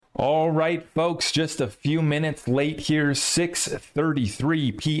All right, folks, just a few minutes late here,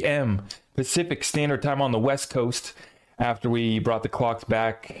 6:33 p.m. Pacific Standard Time on the West Coast. After we brought the clocks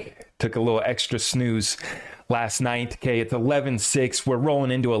back, took a little extra snooze last night. Okay, it's 11/6. We're rolling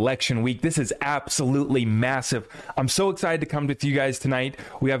into election week. This is absolutely massive. I'm so excited to come with you guys tonight.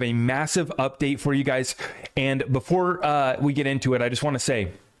 We have a massive update for you guys. And before we get into it, I just want to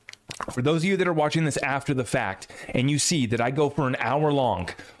say, for those of you that are watching this after the fact, and you see that I go for an hour long,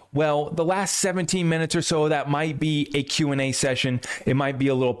 well, the last 17 minutes or so, that might be a Q&A session. It might be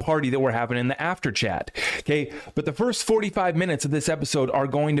a little party that we're having in the after chat. Okay, but the first 45 minutes of this episode are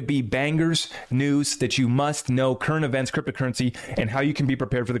going to be bangers, news that you must know, current events, cryptocurrency, and how you can be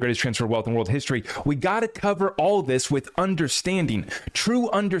prepared for the greatest transfer of wealth in world history. We got to cover all this with understanding, true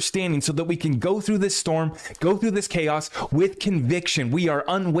understanding, so that we can go through this storm, go through this chaos with conviction. We are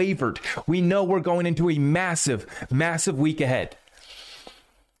unwavered. We know we're going into a massive, massive week ahead.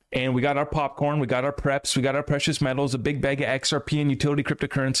 And we got our popcorn, we got our preps, we got our precious metals, a big bag of XRP and utility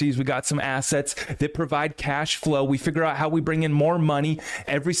cryptocurrencies. We got some assets that provide cash flow. We figure out how we bring in more money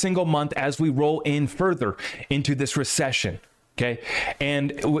every single month as we roll in further into this recession. Okay.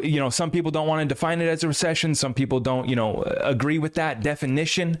 And, you know, some people don't want to define it as a recession. Some people don't, agree with that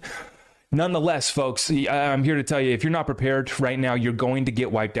definition. Nonetheless, folks, I'm here to tell you, if you're not prepared right now, you're going to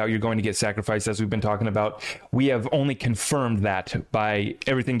get wiped out. You're going to get sacrificed, as we've been talking about. We have only confirmed that by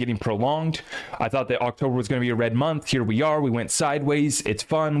everything getting prolonged. I thought that October was going to be a red month. Here we are. We went sideways. It's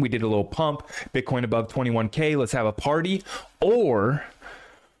fun. We did a little pump. Bitcoin above 21K. Let's have a party. Or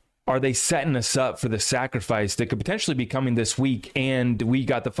are they setting us up for the sacrifice that could potentially be coming this week? And we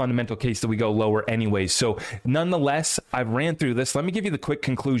got the fundamental case that we go lower anyways. So nonetheless, I've ran through this. Let me give you the quick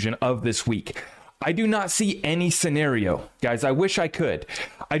conclusion of this week. I do not see any scenario, guys. I wish I could.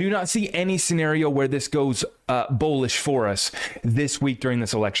 I do not see any scenario where this goes bullish for us this week during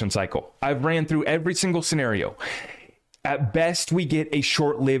this election cycle. I've ran through every single scenario. At best, we get a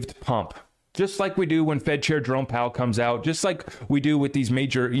short-lived pump. Just like we do when Fed Chair Jerome Powell comes out, just like we do with these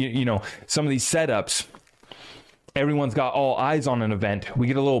major, some of these setups, everyone's got all eyes on an event. We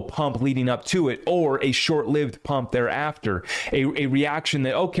get a little pump leading up to it, or a short-lived pump thereafter, a reaction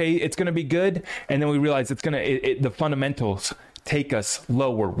that, okay, it's going to be good. And then we realize the fundamentals take us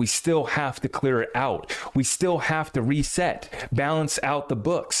lower. We still have to clear it out. We still have to reset, balance out the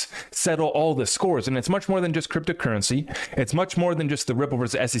books, settle all the scores. And it's much more than just cryptocurrency. It's much more than just the Ripple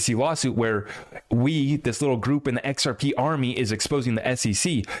versus SEC lawsuit where this little group in the XRP army is exposing the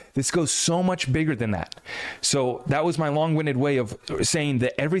SEC. This goes so much bigger than that. So that was my long-winded way of saying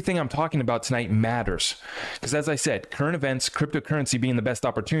that everything I'm talking about tonight matters. Because as I said, current events, cryptocurrency being the best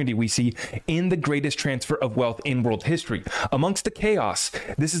opportunity we see in the greatest transfer of wealth in world history. Amongst the chaos,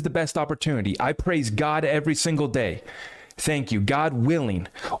 this is the best opportunity. I praise God every single day. Thank you. God willing,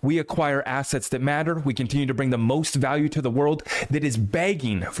 we acquire assets that matter. We continue to bring the most value to the world that is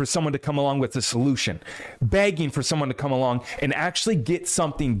begging for someone to come along with a solution, begging for someone to come along and actually get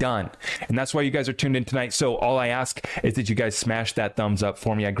something done. And that's why you guys are tuned in tonight. So all I ask is that you guys smash that thumbs up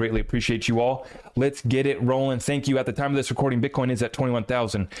for me. I greatly appreciate you all. Let's get it rolling. Thank you. At the time of this recording, Bitcoin is at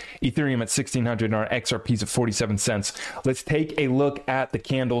 21,000, Ethereum at 1,600, and our XRPs at 47 cents. Let's take a look at the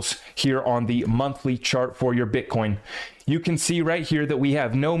candles here on the monthly chart for your Bitcoin. You can see right here that we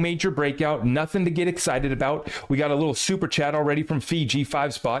have no major breakout, nothing to get excited about. We got a little super chat already from Fiji,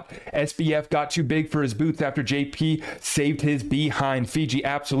 5 spot. SBF got too big for his boots after JP saved his behind. Fiji,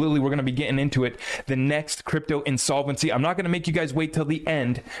 absolutely. We're going to be getting into it. The next crypto insolvency. I'm not going to make you guys wait till the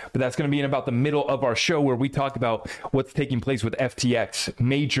end, but that's going to be in about the middle of our show where we talk about what's taking place with FTX.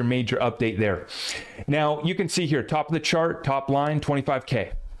 Major update there. Now, you can see here, top of the chart, top line,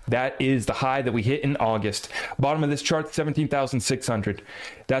 25K. That is the high that we hit in August. Bottom of this chart, 17,600.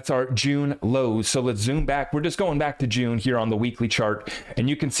 That's our June lows. So let's zoom back. We're just going back to June here on the weekly chart. And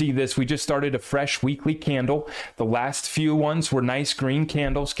you can see this. We just started a fresh weekly candle. The last few ones were nice green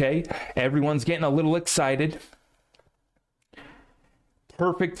candles, okay? Everyone's getting a little excited.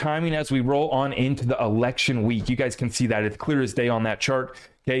 Perfect timing as we roll on into the election week. You guys can see that. It's clear as day on that chart.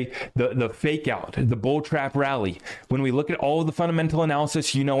 Okay, the fake out, the bull trap rally. When we look at all of the fundamental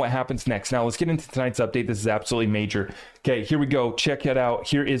analysis, you know what happens next. Now let's get into tonight's update. This is absolutely major. Okay, here we go. Check it out.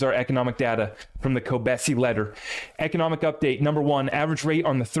 Here is our economic data from the Kobesi letter. Economic update. Number one, average rate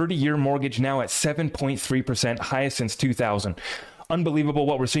on the 30-year mortgage now at 7.3%, highest since 2000. unbelievable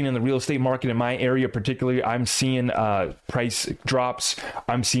what we're seeing in the real estate market in my area, particularly. I'm seeing price drops.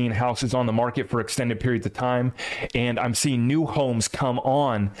 I'm seeing houses on the market for extended periods of time, and I'm seeing new homes come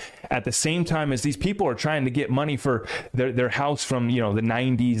on at the same time as these people are trying to get money for their house from, the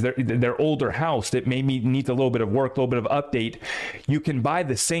 90s, their older house that maybe needs a little bit of work, a little bit of update. You can buy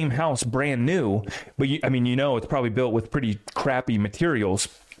the same house brand new, but it's probably built with pretty crappy materials.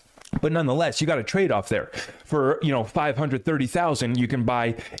 But nonetheless, you got a trade-off there. For, $530,000, you can buy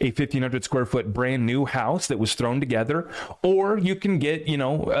a 1,500 square foot brand new house that was thrown together, or you can get,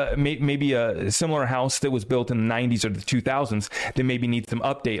 maybe a similar house that was built in the 90s or the 2000s that maybe needs some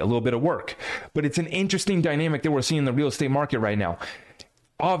update, a little bit of work. But it's an interesting dynamic that we're seeing in the real estate market right now.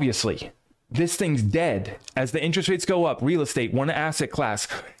 Obviously, this thing's dead. As the interest rates go up, real estate, one asset class,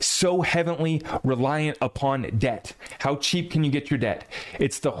 so heavily reliant upon debt. How cheap can you get your debt?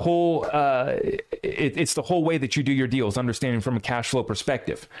 It's the whole it's the whole way that you do your deals, understanding from a cash flow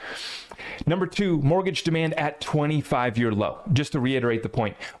perspective. Number 2, mortgage demand at 25-year low. Just to reiterate the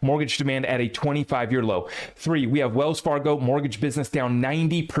point, mortgage demand at a 25-year low. 3, we have Wells Fargo mortgage business down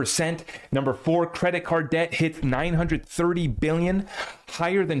 90%. Number 4, credit card debt hits $930 billion,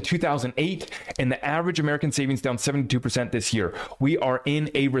 higher than 2008, and the average American savings down 72% this year. We are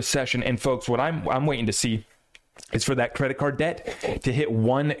in a recession, and folks, what I'm waiting to see is for that credit card debt to hit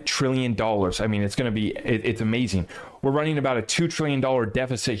 $1 trillion. I mean, it's going to be, it's amazing. We're running about a $2 trillion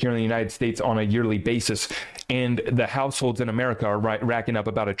deficit here in the United States on a yearly basis. And the households in America are racking up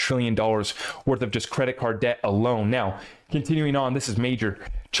about $1 trillion worth of just credit card debt alone. Now, continuing on, this is major.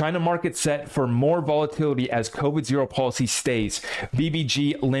 China market set for more volatility as COVID zero policy stays.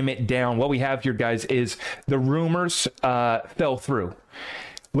 BBG limit down. What we have here, guys, is the rumors fell through.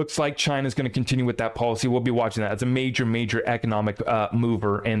 Looks like China's going to continue with that policy. We'll be watching that. It's a major, major economic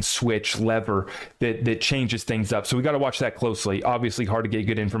mover and switch lever that changes things up. So we got to watch that closely. Obviously, hard to get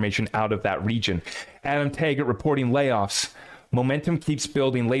good information out of that region. Adam Taggart reporting layoffs. Momentum keeps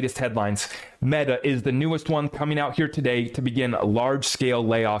building. Latest headlines. Meta is the newest one coming out here today to begin large-scale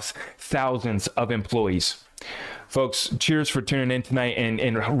layoffs, thousands of employees. Folks, cheers for tuning in tonight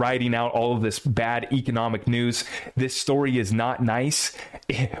and riding out all of this bad economic news. This story is not nice,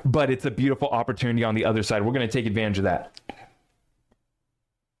 but it's a beautiful opportunity on the other side. We're going to take advantage of that.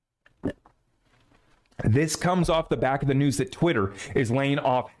 This comes off the back of the news that Twitter is laying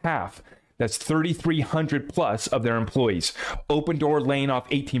off half. That's 3,300 plus of their employees. Opendoor laying off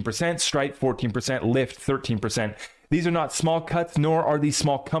 18%, Stripe 14%, Lyft 13%. These are not small cuts, nor are these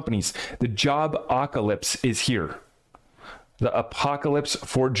small companies. The job apocalypse is here. The apocalypse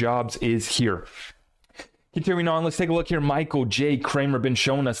for jobs is here. Continuing on, let's take a look here. Michael J. Kramer been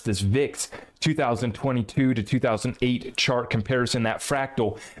showing us this VIX 2022 to 2008 chart comparison, that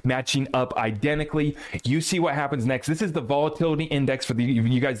fractal matching up identically. You see what happens next. This is the volatility index for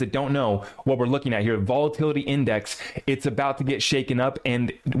you guys that don't know what we're looking at here. Volatility index, it's about to get shaken up.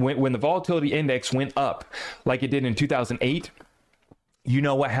 And when the volatility index went up like it did in 2008, you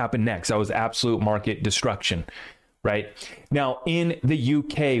know what happened next. That was absolute market destruction. Right now in the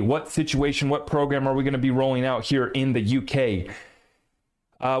UK, what situation, what program are we going to be rolling out here in the UK?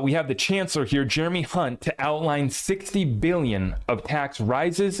 We have the Chancellor here, Jeremy Hunt, to outline 60 billion of tax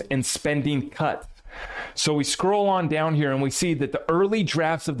rises and spending cuts. So we scroll on down here and we see that the early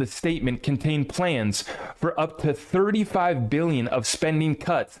drafts of the statement contain plans for up to 35 billion of spending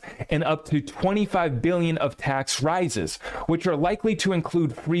cuts and up to 25 billion of tax rises, which are likely to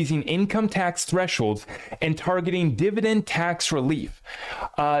include freezing income tax thresholds and targeting dividend tax relief.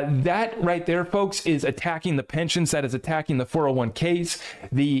 That right there, folks, is attacking the pensions. That is attacking the 401ks,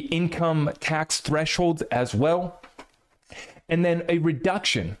 the income tax thresholds as well. And then a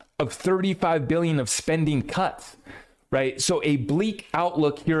reduction of 35 billion of spending cuts, right? So a bleak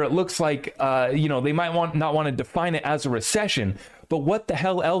outlook here. It looks like, they might not want to define it as a recession, but what the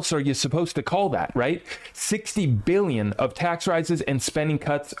hell else are you supposed to call that, right? 60 billion of tax rises and spending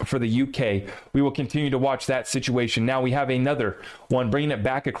cuts for the UK. We will continue to watch that situation. Now we have another one, bringing it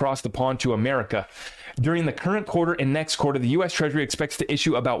back across the pond to America. During the current quarter and next quarter, the U.S. Treasury expects to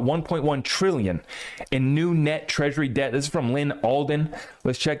issue about 1.1 trillion in new net Treasury debt. This is from Lynn Alden.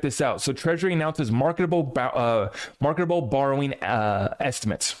 Let's check this out. So Treasury announces marketable borrowing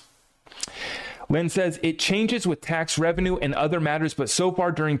estimates. Lynn says it changes with tax revenue and other matters, but so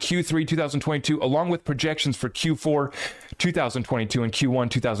far during Q3 2022, along with projections for Q4 2022 and Q1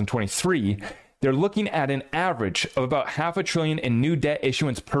 2023, they're looking at an average of about $500 billion in new debt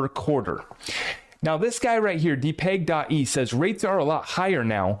issuance per quarter. Now, this guy right here, dpeg.e, says rates are a lot higher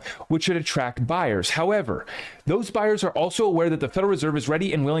now, which should attract buyers. However, those buyers are also aware that the Federal Reserve is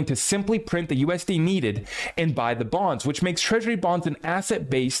ready and willing to simply print the USD needed and buy the bonds, which makes Treasury bonds an asset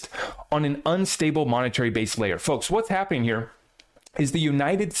based on an unstable monetary base layer. Folks, what's happening here is the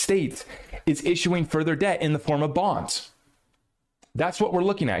United States is issuing further debt in the form of bonds. That's what we're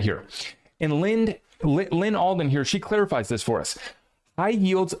looking at here. And Lynn Alden here, she clarifies this for us. High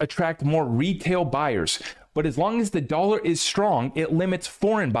yields attract more retail buyers, but as long as the dollar is strong, it limits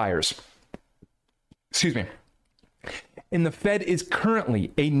foreign buyers. Excuse me. And the Fed is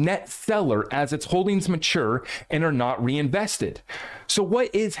currently a net seller as its holdings mature and are not reinvested. So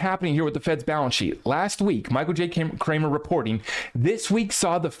what is happening here with the Fed's balance sheet? Last week, Michael J. Kramer reporting, this week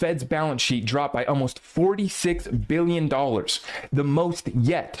saw the Fed's balance sheet drop by almost $46 billion, the most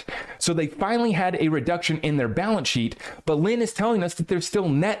yet. So they finally had a reduction in their balance sheet, but Lynn is telling us that they're still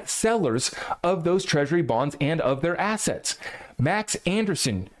net sellers of those Treasury bonds and of their assets. Max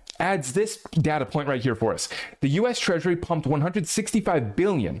Anderson adds this data point right here for us. The U.S. Treasury pumped $165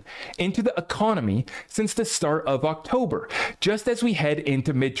 billion into the economy since the start of October, just as we head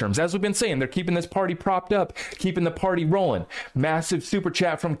into midterms. As we've been saying, they're keeping this party propped up, keeping the party rolling. Massive super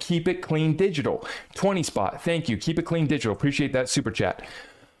chat from Keep It Clean Digital. 20 spot. Thank you. Keep It Clean Digital. Appreciate that super chat.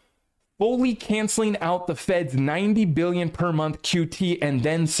 Fully canceling out the Fed's $90 billion per month QT and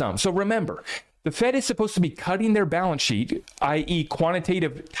then some. So remember, the Fed is supposed to be cutting their balance sheet, i.e.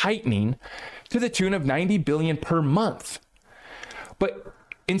 quantitative tightening, to the tune of $90 billion per month. But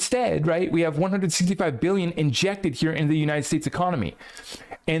instead, right, we have $165 billion injected here into the United States economy.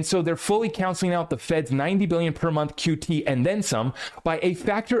 And so they're fully canceling out the Fed's $90 billion per month QT and then some by a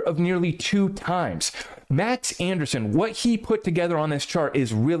factor of nearly 2 times. Max Anderson, what he put together on this chart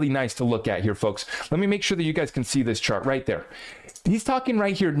is really nice to look at here, folks. Let me make sure that you guys can see this chart right there. He's talking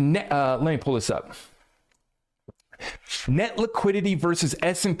right here. Let me pull this up. Net liquidity versus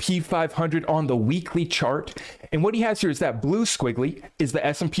S&P 500 on the weekly chart. And what he has here is that blue squiggly is the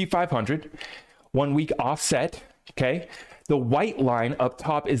S&P 500, 1 week offset. Okay. The white line up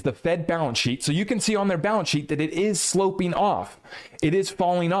top is the Fed balance sheet. So you can see on their balance sheet that it is sloping off. It is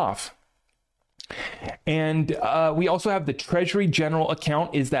falling off. And we also have the Treasury General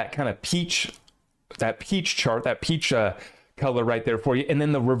account is that kind of peach chart, that peach color right there for you. And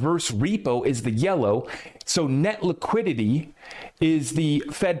then the reverse repo is the yellow. So net liquidity is the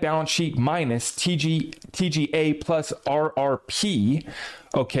Fed balance sheet minus TGA plus RRP.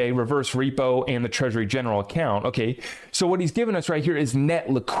 Okay, reverse repo and the Treasury General account. Okay, so what he's given us right here is net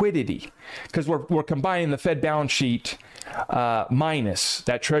liquidity because we're combining the Fed balance sheet minus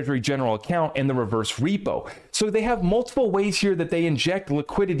that Treasury General account and the reverse repo. So they have multiple ways here that they inject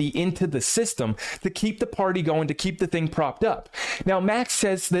liquidity into the system to keep the party going, to keep the thing propped up. Now, Max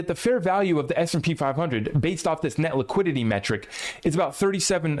says that the fair value of the S&P 500 based off this net liquidity metric is about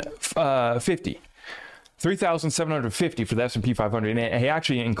 $3,750 for the S&P 500. And he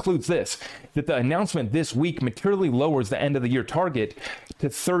actually includes this, that the announcement this week materially lowers the end of the year target to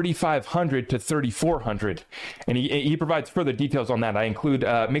 3,500 to 3,400. And he provides further details on that. I include,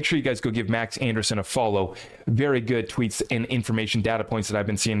 make sure you guys go give Max Anderson a follow. Very good tweets and information data points that I've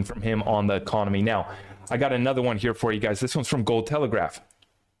been seeing from him on the economy. Now, I got another one here for you guys. This one's from Gold Telegraph.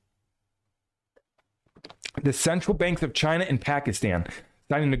 The central banks of China and Pakistan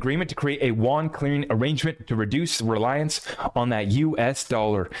signed an agreement to create a yuan clearing arrangement to reduce reliance on that U.S.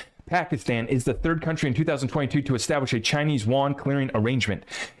 dollar. Pakistan is the third country in 2022 to establish a Chinese yuan clearing arrangement.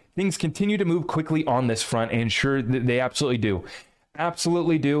 Things continue to move quickly on this front, and sure, they absolutely do.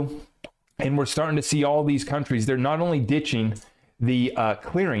 Absolutely do. And we're starting to see all these countries, they're not only ditching the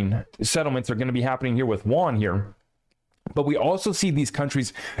clearing settlements are going to be happening here with yuan here, but we also see these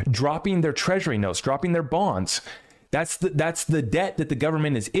countries dropping their treasury notes, dropping their bonds. That's the debt that the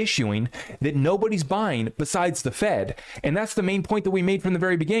government is issuing that nobody's buying besides the Fed. And that's the main point that we made from the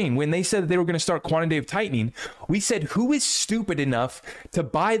very beginning. When they said that they were going to start quantitative tightening, we said, who is stupid enough to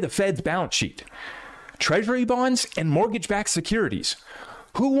buy the Fed's balance sheet? Treasury bonds and mortgage-backed securities.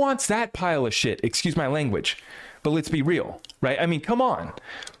 Who wants that pile of shit? Excuse my language. But let's be real, right? I mean, come on.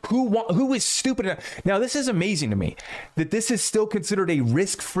 Who is stupid enough? Now, this is amazing to me that this is still considered a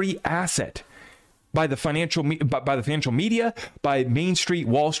risk-free asset by the financial media, by Main Street,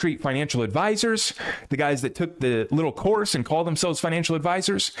 Wall Street financial advisors, the guys that took the little course and call themselves financial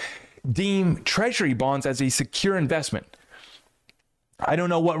advisors, deem treasury bonds as a secure investment. I don't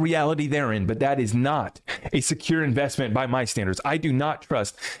know what reality they're in, but that is not a secure investment by my standards. I do not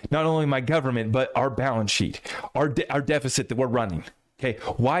trust not only my government, but our balance sheet, our deficit that we're running. Okay,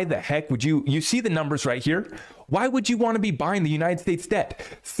 why the heck would you see the numbers right here? Why would you want to be buying the United States debt?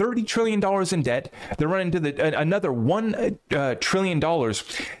 $30 trillion in debt. They're running to another $1 trillion.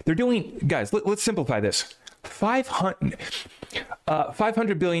 They're doing, guys, let's simplify this. 500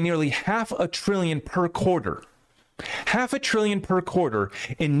 billion, nearly half a trillion per quarter. Half a trillion per quarter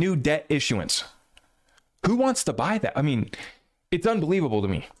in new debt issuance. Who wants to buy that? I mean, it's unbelievable to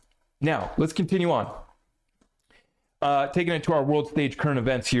me. Now, let's continue on. Taking it to our world stage current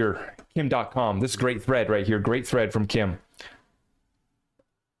events here, Kim.com. This is a great thread right here. Great thread from Kim.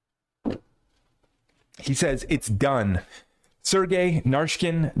 He says, it's done. Sergei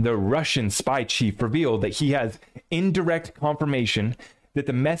Narishkin, the Russian spy chief, revealed that he has indirect confirmation that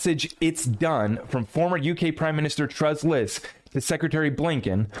the message, it's done, from former UK Prime Minister Truss Liz to Secretary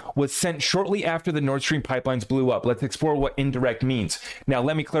Blinken was sent shortly after the Nord Stream pipelines blew up. Let's explore what indirect means. Now,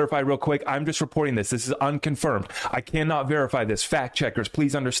 let me clarify real quick. I'm just reporting this. This is unconfirmed. I cannot verify this. Fact checkers,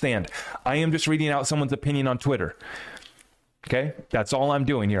 please understand. I am just reading out someone's opinion on Twitter. Okay? That's all I'm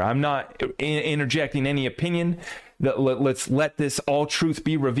doing here. I'm not interjecting any opinion. Let's let this all truth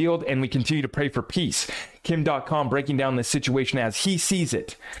be revealed, and we continue to pray for peace. Kim.com breaking down this situation as he sees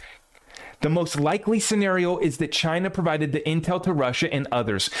it. The most likely scenario is that China provided the intel to Russia and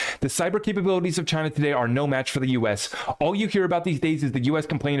others. The cyber capabilities of China today are no match for the U.S. All you hear about these days is the U.S.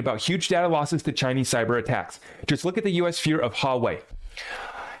 complaining about huge data losses to Chinese cyber attacks. Just look at the U.S. fear of Huawei.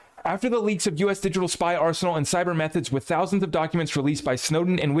 After the leaks of U.S. digital spy arsenal and cyber methods, with thousands of documents released by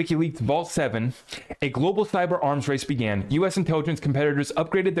Snowden and WikiLeaks Vault 7, a global cyber arms race began. U.S. intelligence competitors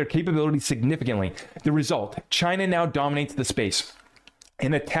upgraded their capabilities significantly. The result, China now dominates the space.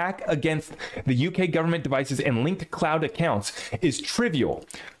 An attack against the UK government devices and linked cloud accounts is trivial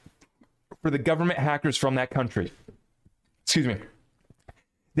for the government hackers from that country. Excuse me.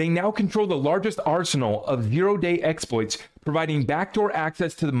 They now control the largest arsenal of zero-day exploits, providing backdoor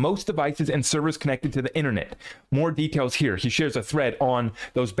access to the most devices and servers connected to the internet. More details here. He shares a thread on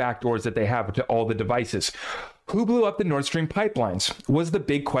those backdoors that they have to all the devices. Who blew up the Nord Stream pipelines was the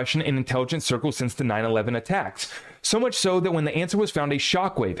big question in intelligence circles since the 9/11 attacks. So much so that when the answer was found, a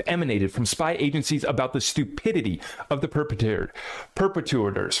shockwave emanated from spy agencies about the stupidity of the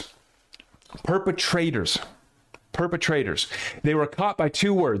perpetrators. They were caught by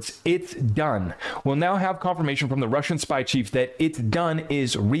two words: it's done. We'll now have confirmation from the Russian spy chief that it's done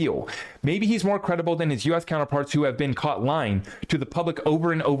is real. Maybe he's more credible than his U.S. counterparts who have been caught lying to the public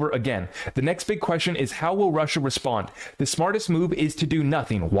over and over again. The next big question is, how will Russia respond? The smartest move is to do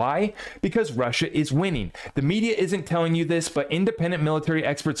nothing. Why? Because Russia is winning. The media isn't telling you this, but independent military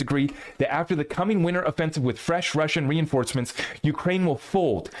experts agree that after the coming winter offensive with fresh Russian reinforcements, Ukraine will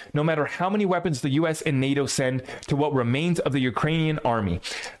fold, no matter how many weapons the U.S. and NATO send to what remains of the Ukrainian army.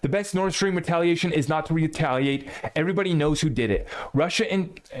 The best Nord Stream retaliation is not to retaliate. Everybody knows who did it. Russia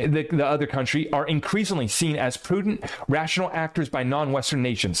and the other country are increasingly seen as prudent, rational actors by non-Western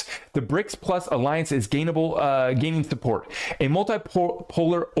nations. The BRICS Plus alliance is gaining support. A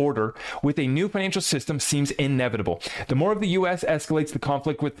multipolar order with a new financial system seems inevitable. The more of the U.S. escalates the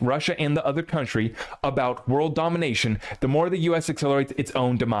conflict with Russia and the other country about world domination, the more the U.S. accelerates its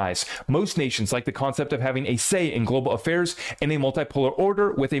own demise. Most nations like the concept of having a say in global affairs and a multipolar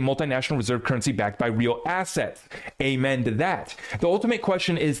order with a multinational reserve currency backed by real assets. Amen to that. The ultimate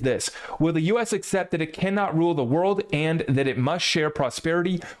question is this: will the U.S. accept that it cannot rule the world and that it must share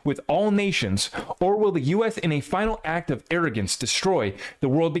prosperity with all nations, or will the U.S. in a final act of arrogance destroy the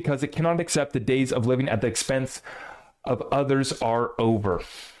world because it cannot accept the days of living at the expense of others are over?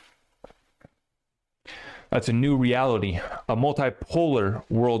 That's a new reality, a multipolar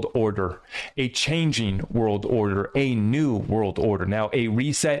world order, a changing world order, a new world order. Now, a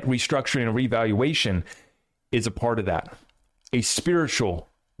reset, restructuring, and reevaluation is a part of that. A spiritual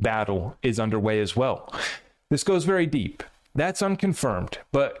battle is underway as well. This goes very deep. That's unconfirmed.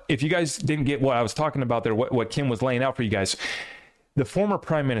 But if you guys didn't get what I was talking about there, what Kim was laying out for you guys, the former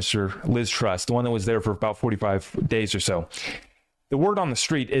Prime Minister, Liz Truss, the one that was there for about 45 days or so, the word on the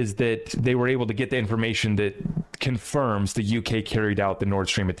street is that they were able to get the information that confirms the UK carried out the Nord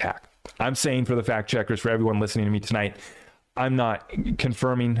Stream attack. I'm saying, for the fact checkers, for everyone listening to me tonight, I'm not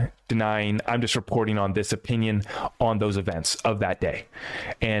confirming, denying. I'm just reporting on this opinion on those events of that day.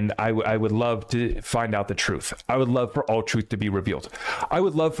 And I would love to find out the truth. I would love for all truth to be revealed. I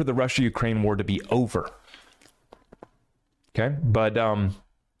would love for the Russia-Ukraine war to be over. Okay? But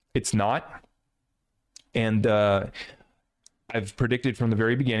it's not. And I've predicted from the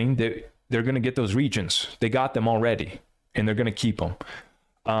very beginning that they're going to get those regions. They got them already, and they're going to keep them.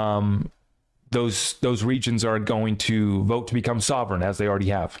 Those regions are going to vote to become sovereign, as they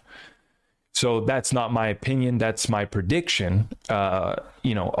already have. So that's not my opinion. That's my prediction,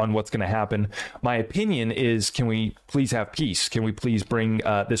 on what's going to happen. My opinion is, can we please have peace? Can we please bring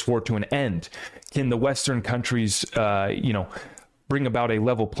this war to an end? Can the Western countries, bring about a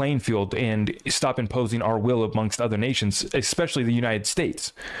level playing field and stop imposing our will amongst other nations, especially the United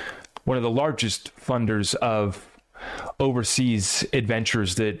States, one of the largest funders of overseas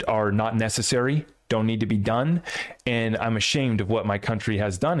adventures that are not necessary, don't need to be done. And I'm ashamed of what my country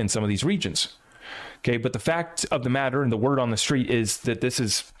has done in some of these regions. Okay, but the fact of the matter and the word on the street is that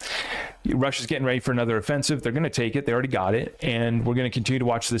Russia's getting ready for another offensive. They're going to take it. They already got it. And we're going to continue to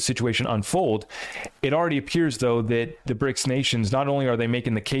watch this situation unfold. It already appears, though, that the BRICS nations, not only are they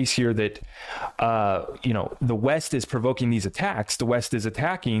making the case here that, the West is provoking these attacks, the West is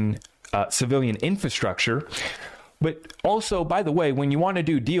attacking civilian infrastructure. But also, by the way, when you want to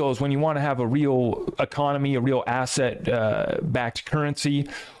do deals, when you want to have a real economy, a real asset-backed currency,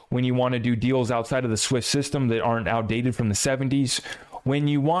 when you want to do deals outside of the SWIFT system that aren't outdated from the 70s, when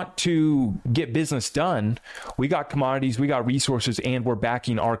you want to get business done, we got commodities, we got resources, and we're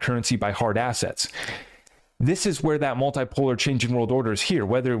backing our currency by hard assets. This is where that multipolar changing world order is here.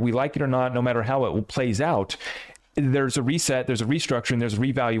 Whether we like it or not, no matter how it plays out, there's a reset, there's a restructuring, there's a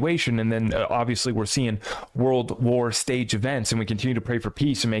revaluation, and then obviously we're seeing world war stage events, and we continue to pray for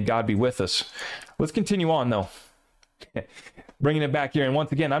peace, and may God be with us. Let's continue on, though. Bringing it back here, and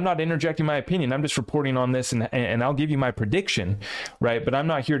once again, I'm not interjecting my opinion. I'm just reporting on this, and I'll give you my prediction, right? But I'm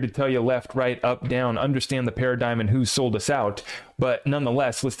not here to tell you left, right, up, down, understand the paradigm and who sold us out. But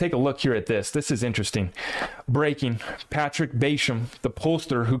nonetheless, let's take a look here at this. This is interesting. Breaking. Patrick Basham, the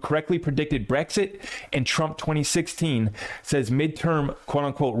pollster who correctly predicted Brexit and Trump 2016, says midterm,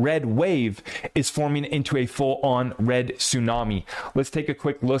 quote-unquote, red wave is forming into a full-on red tsunami. Let's take a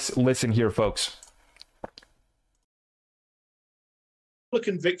quick listen here, folks.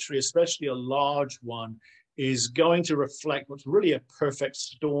 Republican victory, especially a large one, is going to reflect what's really a perfect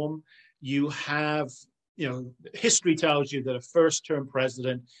storm. You have, history tells you that a first-term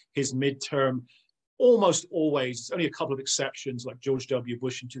president, his midterm, almost always, only a couple of exceptions like George W.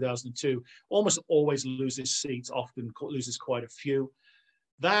 Bush in 2002, almost always loses seats, often loses quite a few.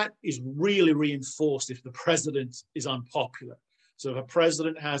 That is really reinforced if the president is unpopular. So if a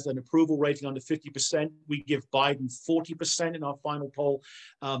president has an approval rating under 50%, we give Biden 40% in our final poll.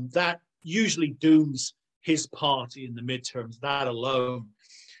 That usually dooms his party in the midterms, that alone.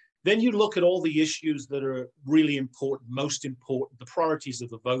 Then you look at all the issues that are really important, most important, the priorities of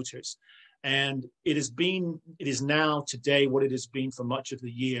the voters. And it is now today what it has been for much of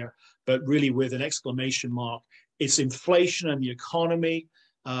the year, but really with an exclamation mark. It's inflation and the economy.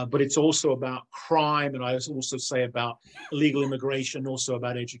 But it's also about crime, and I also say about illegal immigration, also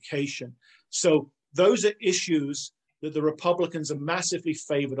about education. So those are issues that the Republicans are massively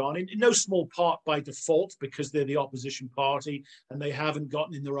favored on, in no small part by default, because they're the opposition party and they haven't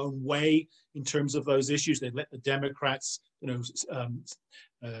gotten in their own way in terms of those issues. They've let the Democrats,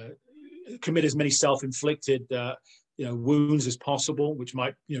 commit as many self-inflicted wounds as possible, which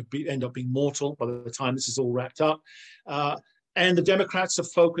might end up being mortal by the time this is all wrapped up. And the Democrats are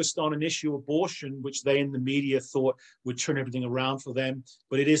focused on an issue, abortion, which they in the media thought would turn everything around for them.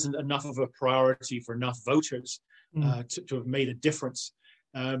 But it isn't enough of a priority for enough voters to have made a difference.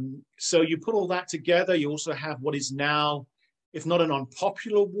 So you put all that together. You also have what is now, if not an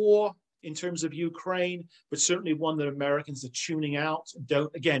unpopular war in terms of Ukraine, but certainly one that Americans are tuning out,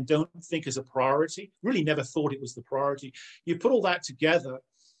 don't think is a priority, really never thought it was the priority. You put all that together,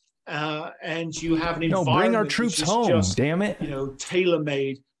 and you have an environment bring our troops home, just, damn it.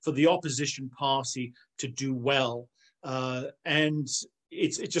 Tailor-made for the opposition party to do well. And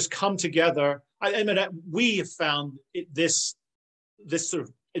it's just come together. I mean, we have found this sort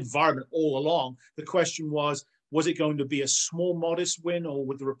of environment all along. The question was it going to be a small, modest win, or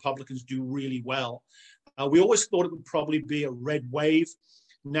would the Republicans do really well? We always thought it would probably be a red wave.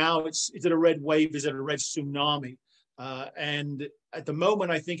 Now, is it a red wave? Is it a red tsunami? And at the moment,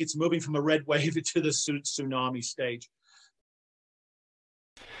 I think it's moving from a red wave to the tsunami stage.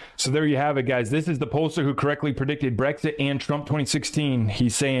 So there you have it, guys. This is the pollster who correctly predicted Brexit and Trump 2016.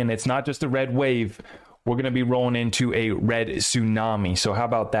 He's saying it's not just a red wave. We're going to be rolling into a red tsunami. So how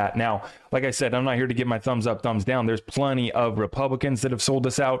about that? Now, like I said, I'm not here to give my thumbs up, thumbs down. There's plenty of Republicans that have sold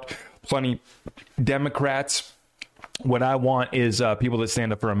us out, plenty Democrats. What I want is people that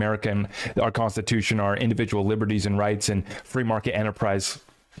stand up for America and our Constitution, our individual liberties and rights, and free market enterprise.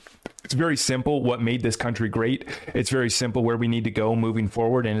 It's very simple what made this country great. It's very simple where we need to go moving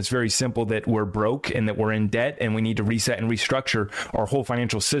forward. And it's very simple that we're broke and that we're in debt and we need to reset and restructure our whole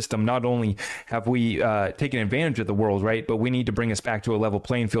financial system. Not only have we taken advantage of the world, right, but we need to bring us back to a level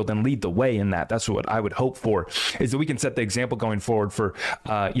playing field and lead the way in that. That's what I would hope for, is that we can set the example going forward for,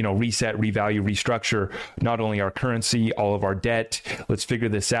 reset, revalue, restructure, not only our currency, all of our debt. Let's figure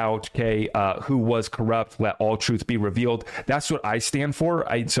this out. Okay. Who was corrupt? Let all truth be revealed. That's what I stand for.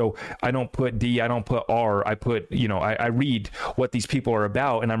 So I don't put D, I don't put R, I put, I read what these people are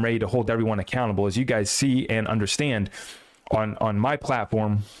about, and I'm ready to hold everyone accountable. As you guys see and understand on my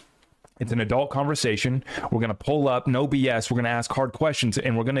platform, it's an adult conversation. We're going to pull up, no BS. We're going to ask hard questions,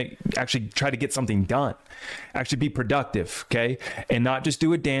 and we're going to actually try to get something done, actually be productive. Okay. And not just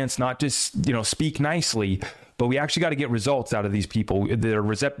do a dance, not just, speak nicely, but we actually got to get results out of these people that are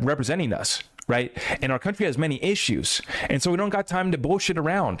representing us. Right. And our country has many issues. And so we don't got time to bullshit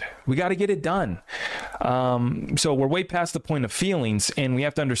around. We got to get it done. So we're way past the point of feelings. And we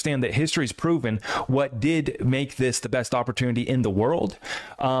have to understand that history's proven what did make this the best opportunity in the world.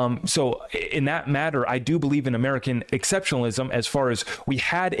 So in that matter, I do believe in American exceptionalism as far as we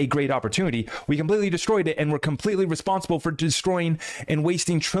had a great opportunity. We completely destroyed it, and we're completely responsible for destroying and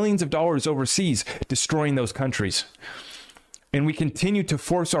wasting trillions of dollars overseas, destroying those countries. And we continue to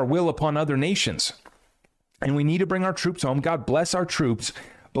force our will upon other nations. And we need to bring our troops home. God bless our troops.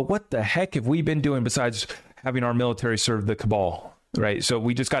 But what the heck have we been doing besides having our military serve the cabal? Right? So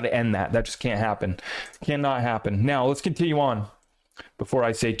we just got to end that. That just can't happen. Cannot happen. Now, let's continue on before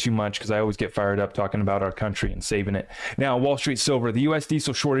I say too much, because I always get fired up talking about our country and saving it. Now, Wall Street Silver, the U.S.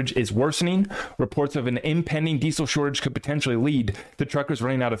 diesel shortage is worsening. Reports of an impending diesel shortage could potentially lead to truckers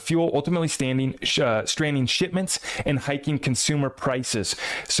running out of fuel, ultimately straining shipments and hiking consumer prices.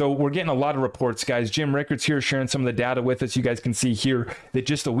 So we're getting a lot of reports, guys. Jim Rickards here sharing some of the data with us. You guys can see here that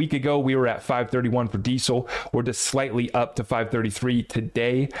just a week ago, we were at $5.31 for diesel. We're just slightly up to $5.33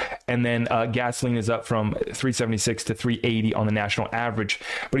 today. And then gasoline is up from $3.76 to $3.80 on the national average.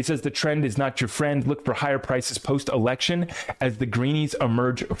 But he says the trend is not your friend. Look for higher prices post-election as the greenies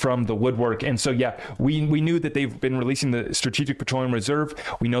emerge from the woodwork. And so, yeah, we knew that they've been releasing the Strategic Petroleum Reserve.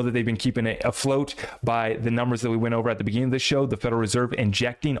 We know that they've been keeping it afloat by the numbers that we went over at the beginning of the show. The Federal Reserve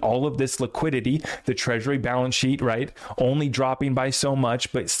injecting all of this liquidity, the Treasury balance sheet, right? Only dropping by so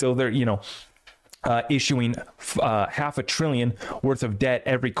much, but still they're, issuing $500 billion worth of debt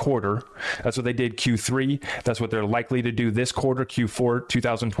every quarter. That's what they did Q3. That's what they're likely to do this quarter, Q4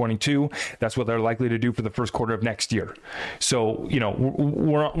 2022. That's what they're likely to do for the first quarter of next year. So,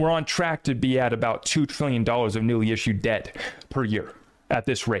 we're on track to be at about $2 trillion of newly issued debt per year at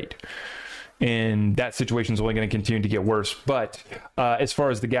this rate. And that situation is only going to continue to get worse. But as far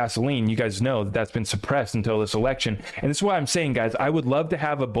as the gasoline, you guys know that that's been suppressed until this election. And this is why I'm saying, guys, I would love to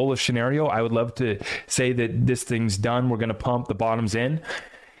have a bullish scenario. I would love to say that this thing's done. We're going to pump the bottoms in.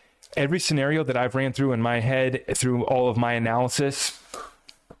 Every scenario that I've ran through in my head, through all of my analysis,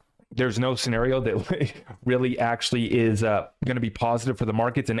 there's no scenario that really actually is going to be positive for the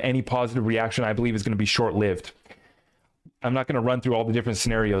markets. And any positive reaction, I believe, is going to be short-lived. I'm not going to run through all the different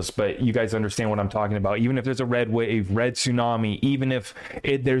scenarios, but you guys understand what I'm talking about. Even if there's a red wave, red tsunami, even if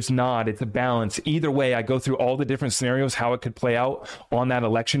there's not, it's a balance. Either way, I go through all the different scenarios, how it could play out on that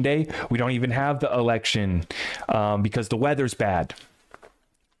election day. We don't even have the election because the weather's bad.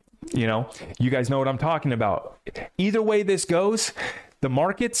 You guys know what I'm talking about. Either way this goes, the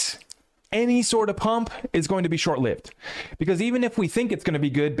markets, any sort of pump is going to be short-lived. Because even if we think it's going to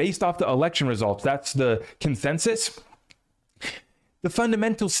be good based off the election results, that's the consensus, the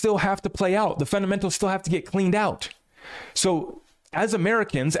fundamentals still have to play out. The fundamentals still have to get cleaned out. So as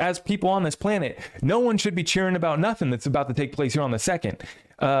Americans, as people on this planet, no one should be cheering about nothing that's about to take place here on the second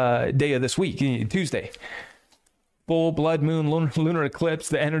day of this week, Tuesday. Full blood moon, lunar eclipse.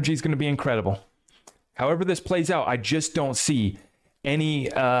 The energy is going to be incredible. However this plays out, I just don't see any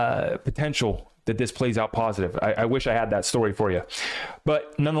potential that this plays out positive. I wish I had that story for you.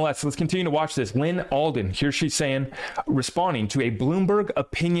 But nonetheless, let's continue to watch this. Lynn Alden, here she's saying, responding to a Bloomberg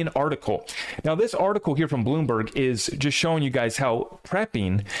opinion article. Now, this article here from Bloomberg is just showing you guys how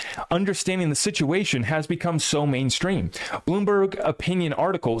prepping, understanding the situation has become so mainstream. Bloomberg opinion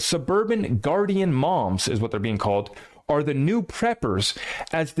article, suburban guardian moms is what they're being called, are the new preppers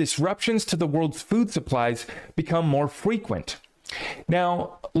as disruptions to the world's food supplies become more frequent.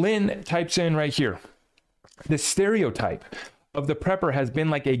 Now, Lynn types in right here, the stereotype of the prepper has been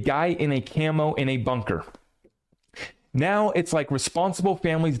like a guy in a camo in a bunker. Now it's like responsible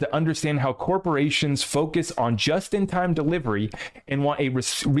families that understand how corporations focus on just-in-time delivery and want a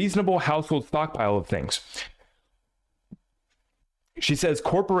reasonable household stockpile of things. She says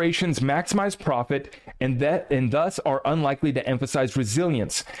corporations maximize profit and thus are unlikely to emphasize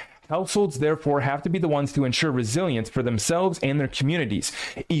resilience. Households, therefore, have to be the ones to ensure resilience for themselves and their communities.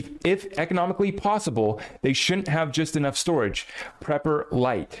 If economically possible, they shouldn't have just enough storage. Prepper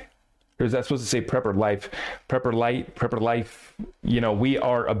light. Or is that supposed to say prepper life? Prepper light, prepper life. You know, we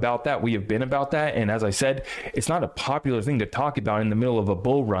are about that. We have been about that. And as I said, it's not a popular thing to talk about in the middle of a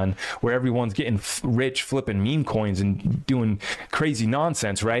bull run where everyone's getting rich, flipping meme coins and doing crazy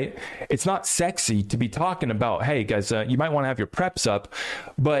nonsense, right? It's not sexy to be talking about, hey, guys, you might want to have your preps up.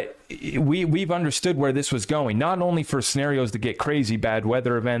 But we've understood where this was going, not only for scenarios to get crazy, bad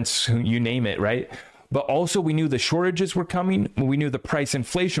weather events, you name it, right? But also we knew the shortages were coming. We knew the price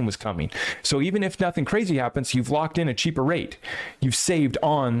inflation was coming. So even if nothing crazy happens, you've locked in a cheaper rate. You've saved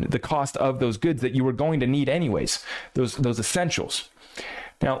on the cost of those goods that you were going to need anyways, those essentials.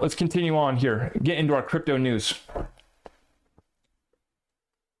 Now let's continue on here, get into our crypto news.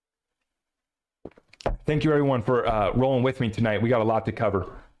 Thank you everyone for rolling with me tonight. We got a lot to cover.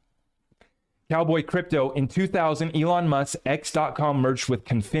 Cowboy Crypto. In 2000, Elon Musk, X.com merged with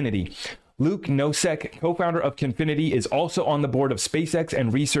Confinity. Luke Nosek, co-founder of Confinity, is also on the board of SpaceX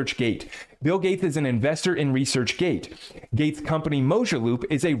and ResearchGate. Bill Gates is an investor in ResearchGate. Gates' company Mojaloop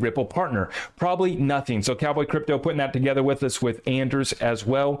is a Ripple partner. Probably nothing. So Cowboy Crypto putting that together with us with Anders as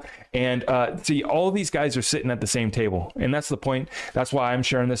well. And see, all of these guys are sitting at the same table. And that's the point. That's why I'm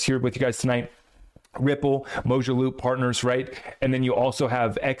sharing this here with you guys tonight. Ripple, Mojaloop partners, right? And then you also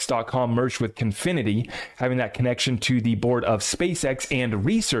have X.com merged with Confinity, having that connection to the board of SpaceX and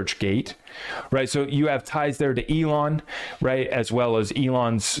ResearchGate, right? So you have ties there to Elon, right? As well as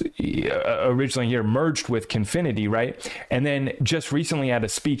Elon's originally here merged with Confinity, right? And then just recently at a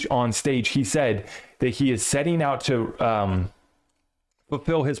speech on stage, he said that he is setting out to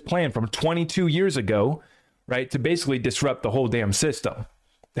fulfill his plan from 22 years ago, right? To basically disrupt the whole damn system.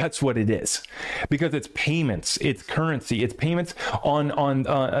 That's what it is, because it's payments, it's currency, it's payments on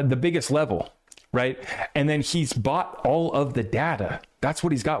the biggest level, right? And then he's bought all of the data. That's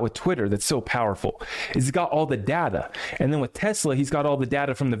what he's got with Twitter that's so powerful. He's got all the data. And then with Tesla, he's got all the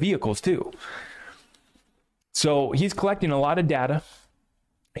data from the vehicles too. So he's collecting a lot of data.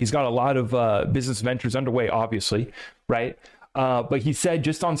 He's got a lot of business ventures underway, obviously, right? But he said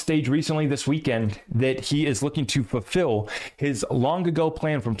just on stage recently this weekend that he is looking to fulfill his long ago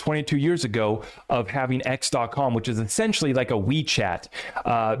plan from 22 years ago of having X.com, which is essentially like a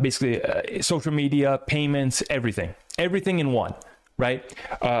WeChat, basically social media, payments, everything in one, right?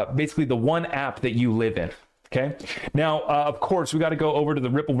 Basically the one app that you live in. Okay. Now, of course, we got to go over to the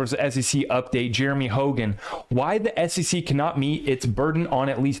Ripple versus SEC update. Jeremy Hogan, why the SEC cannot meet its burden on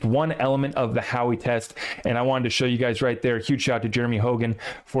at least one element of the Howey test. And I wanted to show you guys right there. Huge shout out to Jeremy Hogan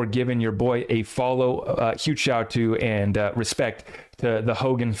for giving your boy a follow. Huge shout out to and respect to the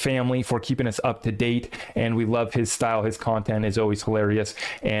Hogan family for keeping us up to date. And we love his style. His content is always hilarious.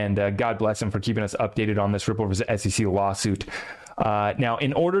 And God bless him for keeping us updated on this Ripple versus SEC lawsuit. Now,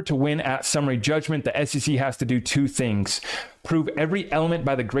 in order to win at summary judgment, the SEC has to do two things: prove every element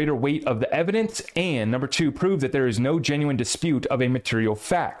by the greater weight of the evidence, and number two, prove that there is no genuine dispute of a material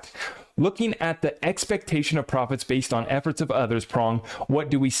fact. Looking at the expectation of profits based on efforts of others prong, what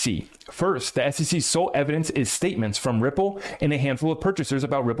do we see? First, the SEC's sole evidence is statements from Ripple and a handful of purchasers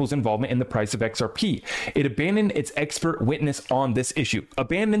about Ripple's involvement in the price of XRP. It abandoned its expert witness on this issue.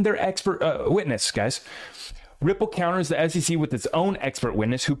 Abandoned their expert witness, guys. Ripple counters the SEC with its own expert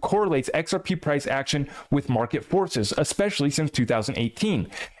witness who correlates XRP price action with market forces, especially since 2018.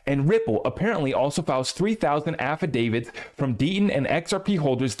 And Ripple apparently also files 3,000 affidavits from Deaton and XRP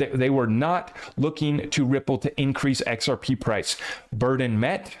holders that they were not looking to Ripple to increase XRP price. Burden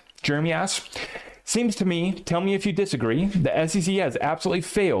met? Jeremy asks. Seems to me, tell me if you disagree, the SEC has absolutely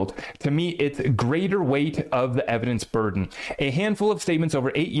failed to meet its greater weight of the evidence burden. A handful of statements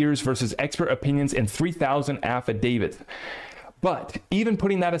over 8 years versus expert opinions and 3,000 affidavits. But even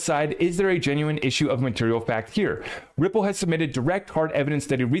putting that aside, is there a genuine issue of material fact here? Ripple has submitted direct hard evidence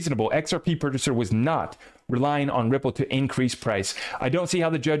that a reasonable XRP purchaser was not relying on Ripple to increase price. I don't see how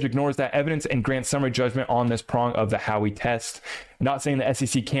the judge ignores that evidence and grants summary judgment on this prong of the Howey test. Not saying the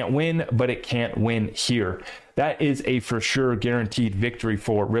SEC can't win, but it can't win here. That is a for sure guaranteed victory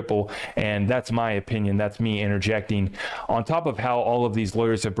for Ripple, and that's my opinion. That's me interjecting. On top of how all of these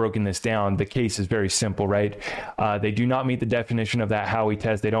lawyers have broken this down, the case is very simple, right? They do not meet the definition of that Howey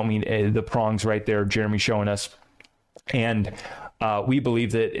test. They don't meet the prongs right there, Jeremy showing us. And we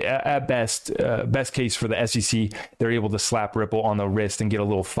believe that at best case for the SEC, they're able to slap Ripple on the wrist and get a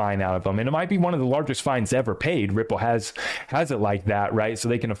little fine out of them. And it might be one of the largest fines ever paid. Ripple has it like that, right? So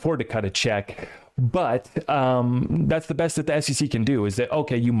they can afford to cut a check. But that's the best that the SEC can do, is that,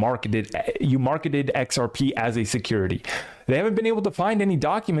 okay, you marketed XRP as a security. They haven't been able to find any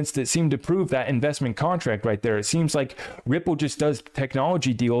documents that seem to prove that investment contract right there. It seems like Ripple just does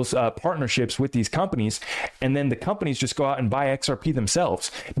technology deals, partnerships with these companies, and then the companies just go out and buy XRP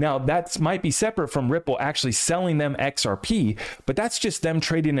themselves. Now, that might be separate from Ripple actually selling them XRP, but that's just them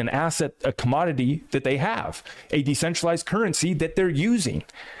trading an asset, a commodity that they have, a decentralized currency that they're using.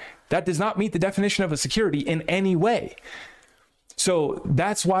 That does not meet the definition of a security in any way. So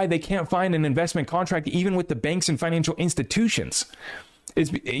that's why they can't find an investment contract even with the banks and financial institutions.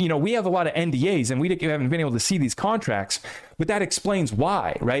 We have a lot of NDAs and we haven't been able to see these contracts, but that explains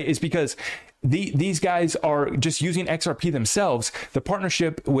why, right? It's because these guys are just using XRP themselves. The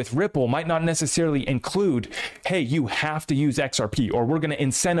partnership with Ripple might not necessarily include, hey, you have to use XRP, or we're going to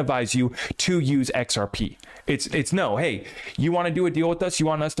incentivize you to use XRP. It's no, hey, you want to do a deal with us? You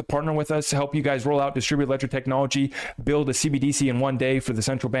want us to partner with us to help you guys roll out distributed ledger technology, build a CBDC in one day for the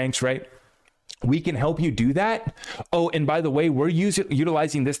central banks, right? We can help you do that. Oh, and by the way, we're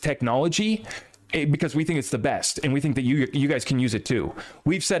utilizing this technology because we think it's the best, and we think that you guys can use it too.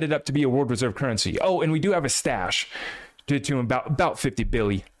 We've set it up to be a world reserve currency. Oh, and we do have a stash to about 50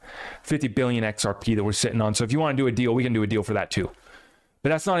 billion XRP that we're sitting on. So if you want to do a deal, we can do a deal for that too. But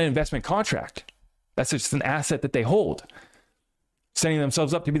that's not an investment contract. That's just an asset that they hold, setting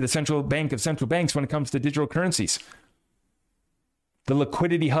themselves up to be the central bank of central banks when it comes to digital currencies. The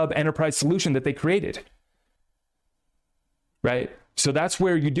liquidity hub enterprise solution that they created, right? So that's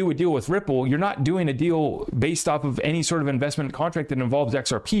where you do a deal with Ripple. You're not doing a deal based off of any sort of investment contract that involves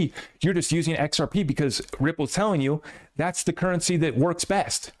XRP. You're just using XRP because Ripple's telling you that's the currency that works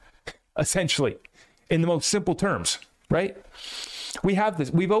best, essentially, in the most simple terms, right? We have this.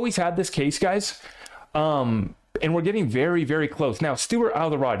 We've always had this case, guys, and we're getting very, very close. Now, Stuart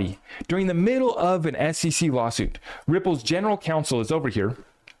Alderati, during the middle of an SEC lawsuit, Ripple's general counsel is over here,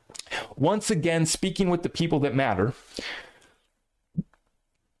 once again speaking with the people that matter.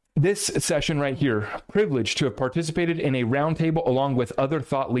 This session right here, privileged to have participated in a roundtable along with other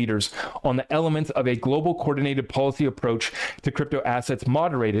thought leaders on the elements of a global coordinated policy approach to crypto assets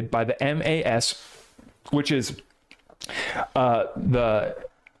moderated by the MAS, which is what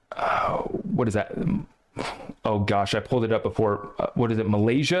is that? Oh gosh, I pulled it up before. What is it?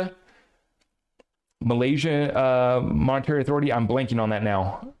 Malaysia Monetary Authority. I'm blanking on that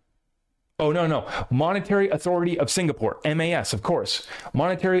now. Oh, no. Monetary Authority of Singapore, MAS, of course.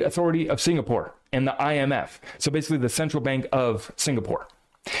 Monetary Authority of Singapore and the IMF. So basically the Central Bank of Singapore.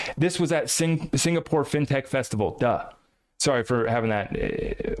 This was at Singapore FinTech Festival. Duh. Sorry for having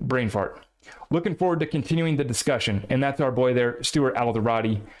that brain fart. Looking forward to continuing the discussion. And that's our boy there, Stuart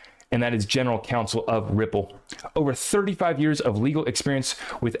Alderati, and that is General Counsel of Ripple. Over 35 years of legal experience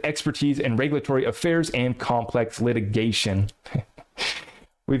with expertise in regulatory affairs and complex litigation.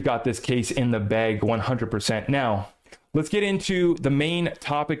 We've got this case in the bag 100%. Now, let's get into the main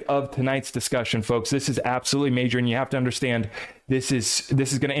topic of tonight's discussion, folks. This is absolutely major, and you have to understand this is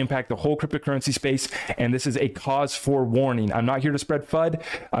going to impact the whole cryptocurrency space, and this is a cause for warning. I'm not here to spread FUD.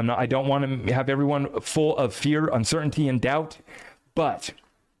 I don't want to have everyone full of fear, uncertainty, and doubt, but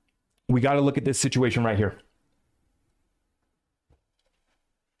we got to look at this situation right here.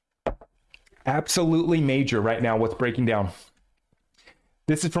 Absolutely major right now, what's breaking down.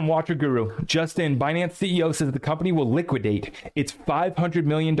 This is from Watcher Guru. Just in, Binance CEO says the company will liquidate its $500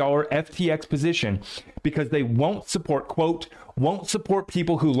 million FTX position because they won't support, quote, won't support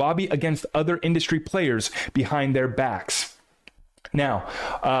people who lobby against other industry players behind their backs. Now,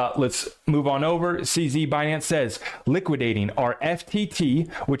 let's move on over. CZ Binance says liquidating our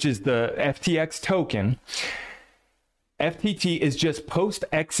FTT, which is the FTX token. FTT is just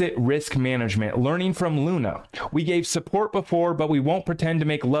post-exit risk management, learning from Luna. We gave support before, but we won't pretend to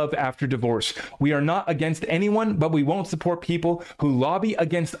make love after divorce. We are not against anyone, but we won't support people who lobby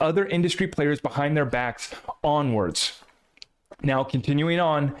against other industry players behind their backs onwards. Now, continuing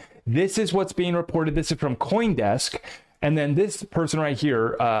on, this is what's being reported. This is from CoinDesk. And then this person right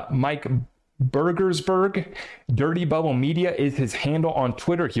here, Mike Burgersberg, Dirty Bubble Media is his handle on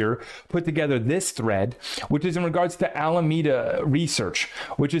Twitter here, put together this thread, which is in regards to Alameda Research,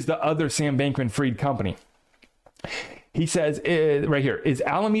 which is the other Sam Bankman-Fried company. He says right here, is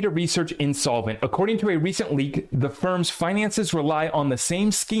Alameda Research insolvent? According to a recent leak, the firm's finances rely on the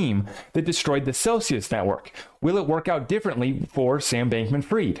same scheme that destroyed the Celsius network. Will it work out differently for Sam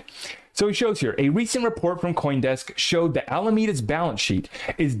Bankman-Fried? So he shows here, a recent report from CoinDesk showed that Alameda's balance sheet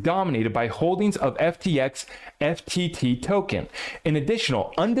is dominated by holdings of FTX FTT token. An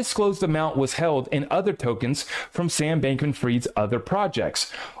additional undisclosed amount was held in other tokens from Sam Bankman-Fried's other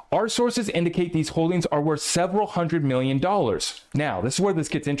projects. Our sources indicate these holdings are worth several $100 million. Now, this is where this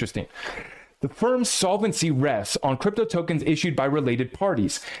gets interesting. The firm's solvency rests on crypto tokens issued by related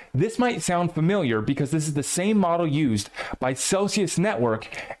parties. This might sound familiar because this is the same model used by Celsius Network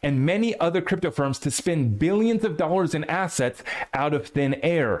and many other crypto firms to spin billions of dollars in assets out of thin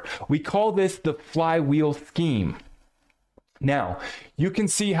air. We call this the flywheel scheme. Now, you can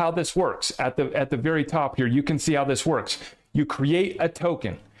see how this works. At the very top here, you can see how this works. You create a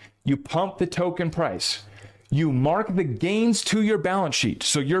token. You pump the token price. You mark the gains to your balance sheet.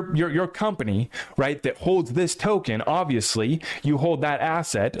 So your company, right, that holds this token, obviously, you hold that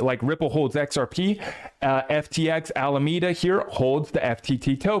asset, like Ripple holds XRP, FTX Alameda here holds the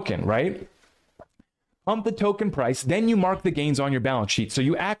FTT token, right? Pump the token price, then you mark the gains on your balance sheet. So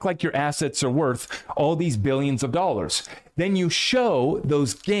you act like your assets are worth all these billions of dollars. Then you show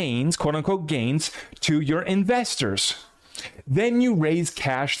those gains, quote unquote gains, to your investors. Then you raise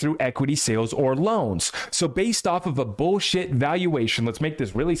cash through equity sales or loans. So based off of a bullshit valuation, let's make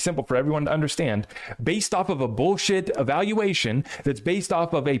this really simple for everyone to understand. Based off of a bullshit evaluation that's based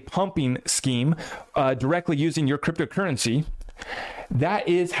off of a pumping scheme directly using your cryptocurrency, that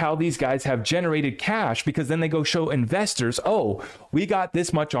is how these guys have generated cash, because then they go show investors, oh, we got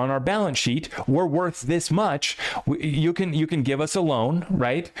this much on our balance sheet. We're worth this much. You can give us a loan,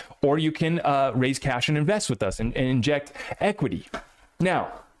 right? Or you can raise cash and invest with us and inject equity.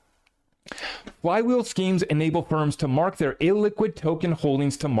 Now, flywheel schemes enable firms to mark their illiquid token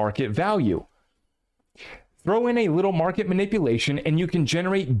holdings to market value. Throw in a little market manipulation and you can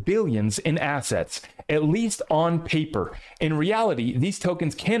generate billions in assets, at least on paper. In reality, these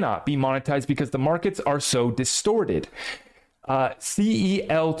tokens cannot be monetized because the markets are so distorted.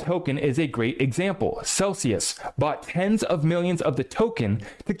 CEL token is a great example. Celsius bought tens of millions of the token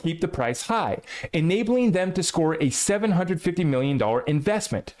to keep the price high, enabling them to score a $750 million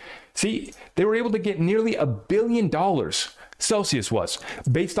investment. See, they were able to get nearly $1 billion, Celsius was,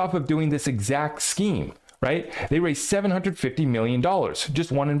 based off of doing this exact scheme. Right? They raised $750 million,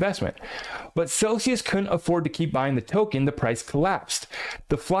 just one investment. But Celsius couldn't afford to keep buying the token. The price collapsed.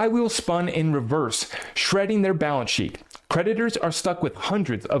 The flywheel spun in reverse, shredding their balance sheet. Creditors are stuck with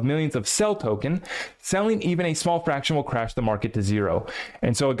hundreds of millions of CEL token. Selling even a small fraction will crash the market to zero.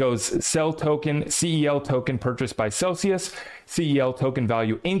 And so it goes CEL token, CEL token purchased by Celsius. CEL token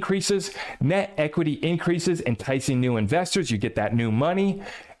value increases. Net equity increases, enticing new investors. You get that new money.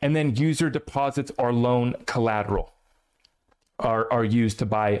 And then user deposits or loan collateral are used to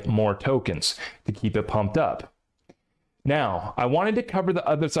buy more tokens to keep it pumped up. Now, I wanted to cover the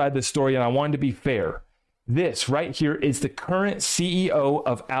other side of the story, and I wanted to be fair. This right here is the current CEO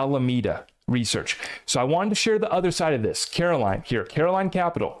of Alameda Research. So I wanted to share the other side of this. Caroline here, Caroline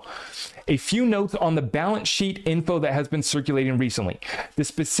Capital. A few notes on the balance sheet info that has been circulating recently. The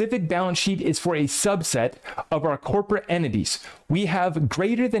specific balance sheet is for a subset of our corporate entities. We have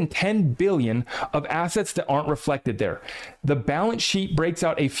greater than 10 billion of assets that aren't reflected there. The balance sheet breaks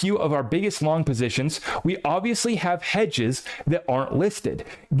out a few of our biggest long positions. We obviously have hedges that aren't listed.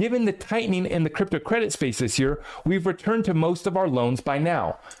 Given the tightening in the crypto credit space this year, we've returned to most of our loans by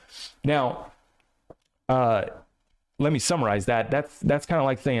now. Now, let me summarize that. That's kind of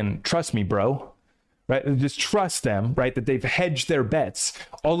like saying, trust me, bro, right? Just trust them, right? That they've hedged their bets.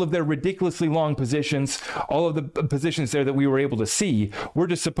 All of their ridiculously long positions, all of the positions there that we were able to see, we're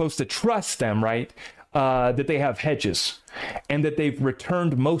just supposed to trust them, right? That they have hedges and that they've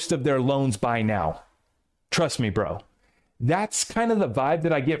returned most of their loans by now. Trust me, bro. That's kind of the vibe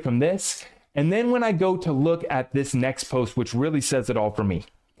that I get from this. And then when I go to look at this next post, which really says it all for me,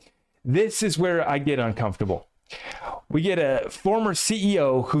 this is where I get uncomfortable. We get a former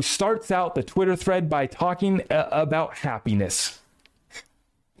CEO who starts out the Twitter thread by talking about happiness.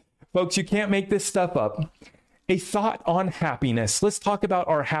 Folks, you can't make this stuff up. A thought on happiness. Let's talk about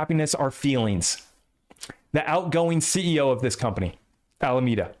our happiness, our feelings. The outgoing CEO of this company,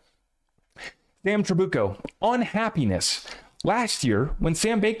 Alameda. Sam Trabucco, on happiness. Last year, when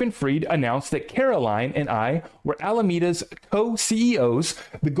Sam Bankman-Fried announced that Caroline and I were Alameda's co-CEOs,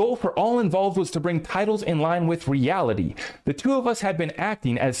 the goal for all involved was to bring titles in line with reality. The two of us had been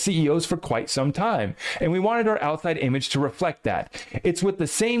acting as CEOs for quite some time, and we wanted our outside image to reflect that. It's with the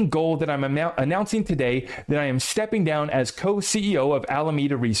same goal that I'm announcing today that I am stepping down as co-CEO of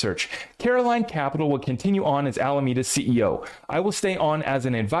Alameda Research. Caroline Capital will continue on as Alameda's CEO. I will stay on as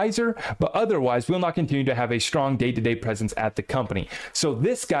an advisor, but otherwise will not continue to have a strong day-to-day presence at the company. So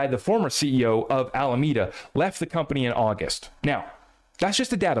this guy, the former CEO of Alameda, left the company in August. Now, that's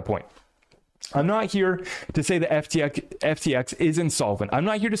just a data point. I'm not here to say that FTX is insolvent. I'm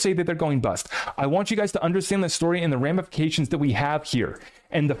not here to say that they're going bust. I want you guys to understand the story and the ramifications that we have here.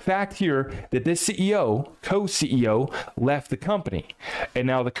 And the fact here that this CEO, co-CEO, left the company. And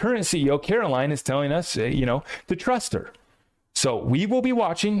now the current CEO, Caroline, is telling us, to trust her. So we will be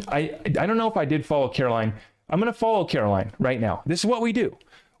watching. I don't know if I did follow Caroline. I'm going to follow Caroline right now. This is what we do.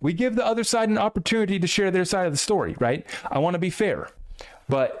 We give the other side an opportunity to share their side of the story, right? I want to be fair.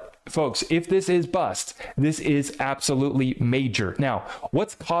 But folks, if this is bust, this is absolutely major. Now,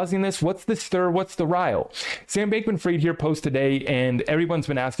 what's causing this? What's the stir? What's the rile? Sam Bankman-Fried here posts today, and everyone's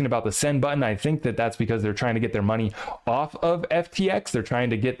been asking about the send button. I think that that's because they're trying to get their money off of FTX. They're trying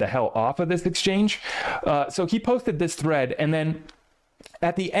to get the hell off of this exchange. So he posted this thread, and then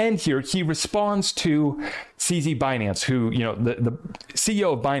at the end here, he responds to CZ Binance, who, the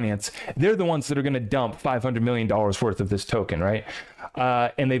CEO of Binance, they're the ones that are going to dump $500 million worth of this token, right?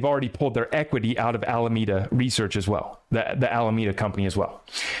 And they've already pulled their equity out of Alameda Research as well, the Alameda company as well.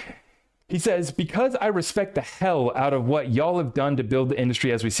 He says, because I respect the hell out of what y'all have done to build the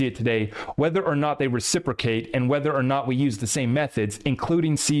industry as we see it today, whether or not they reciprocate and whether or not we use the same methods,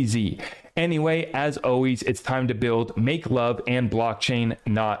 including CZ. Anyway, as always, it's time to build, make love, and blockchain,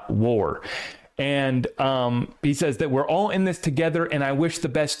 not war. And he says that we're all in this together, and I wish the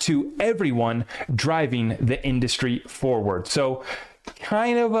best to everyone driving the industry forward. So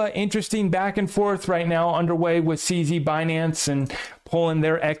kind of an interesting back and forth right now underway with CZ Binance and pulling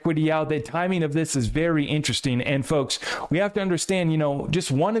their equity out. The timing of this is very interesting. And folks, we have to understand,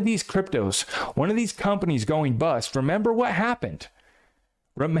 just one of these cryptos, one of these companies going bust. Remember what happened.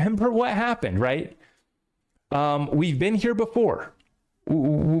 Right? We've been here before.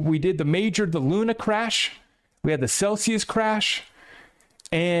 We did the Luna crash. We had the Celsius crash.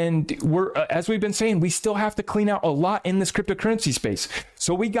 And we're, as we've been saying, we still have to clean out a lot in this cryptocurrency space.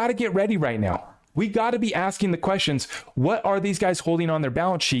 So we got to get ready right now. We got to be asking the questions, what are these guys holding on their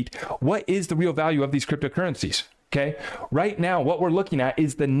balance sheet? What is the real value of these cryptocurrencies? Okay. Right now, what we're looking at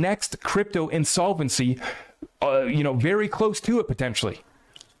is the next crypto insolvency, very close to it potentially.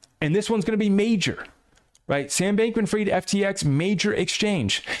 And this one's going to be major. Right? Sam Bankman-Fried, FTX, major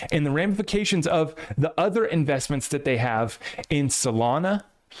exchange, and the ramifications of the other investments that they have in Solana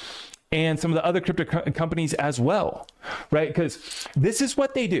and some of the other crypto companies as well, right? Because this is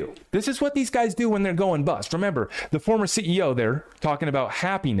what they do. This is what these guys do when they're going bust. Remember, the former CEO there talking about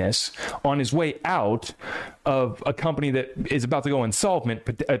happiness on his way out of a company that is about to go insolvent,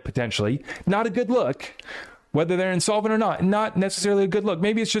 potentially. Not a good look. Whether they're insolvent or not necessarily a good look.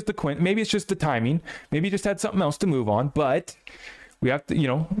 Maybe it's just maybe it's just the timing. Maybe you just had something else to move on. But we have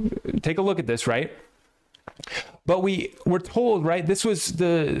to, take a look at this, right? But we were told, right, this was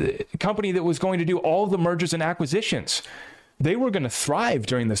the company that was going to do all the mergers and acquisitions. They were going to thrive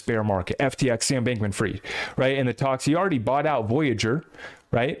during this bear market, FTX, Sam Bankman-Fried, right? And the talks, he already bought out Voyager,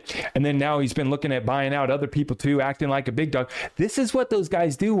 right? And then now he's been looking at buying out other people too, acting like a big dog. This is what those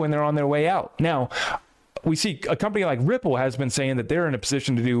guys do when they're on their way out. Now, we see a company like Ripple has been saying that they're in a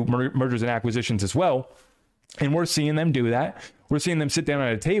position to do mergers and acquisitions as well. And we're seeing them do that. We're seeing them sit down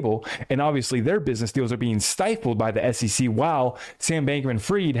at a table, and obviously their business deals are being stifled by the SEC while Sam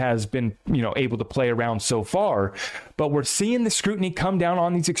Bankman-Fried has been, able to play around so far. But we're seeing the scrutiny come down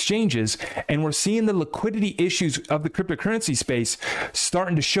on these exchanges, and we're seeing the liquidity issues of the cryptocurrency space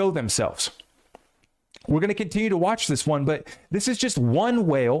starting to show themselves. We're going to continue to watch this one, but this is just one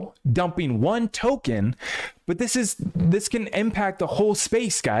whale dumping one token, but this can impact the whole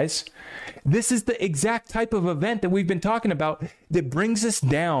space, guys. This is the exact type of event that we've been talking about that brings us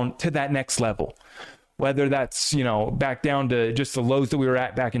down to that next level. Whether that's, back down to just the lows that we were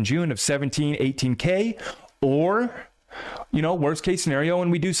at back in June of 17, 18K, or, worst case scenario, when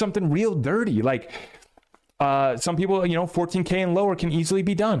we do something real dirty, like some people, 14K and lower can easily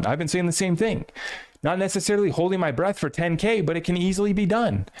be done. I've been saying the same thing. Not necessarily holding my breath for 10K, but it can easily be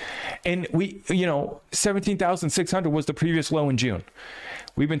done. And 17,600 was the previous low in June.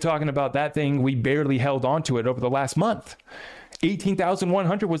 We've been talking about that thing. We barely held on to it over the last month.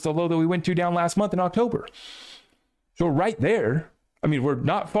 18,100 was the low that we went to down last month in October. So right there, we're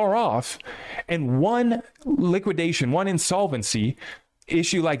not far off. And one liquidation, one insolvency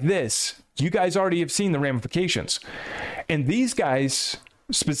issue like this, you guys already have seen the ramifications. And these guys,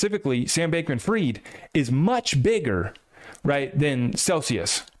 specifically Sam Bankman-Fried, is much bigger, right, than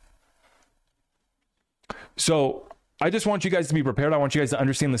Celsius. So I just want you guys to be prepared. I want you guys to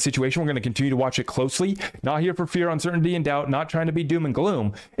understand the situation. We're going to continue to watch it closely. Not here for fear, uncertainty, and doubt. Not trying to be doom and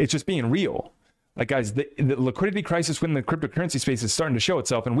gloom. It's just being real. Like, guys, the liquidity crisis within the cryptocurrency space is starting to show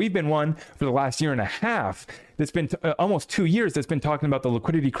itself. And we've been one for the last year and a half that's been almost 2 years that's been talking about the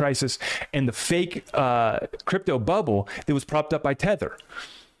liquidity crisis and the fake crypto bubble that was propped up by Tether.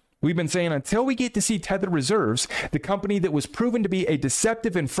 We've been saying until we get to see Tether Reserves, the company that was proven to be a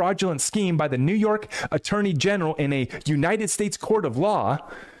deceptive and fraudulent scheme by the New York Attorney General in a United States court of law,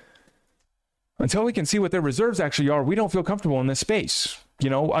 until we can see what their reserves actually are, we don't feel comfortable in this space. You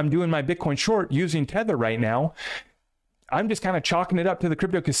know, I'm doing my Bitcoin short using Tether right now. I'm just kind of chalking it up to the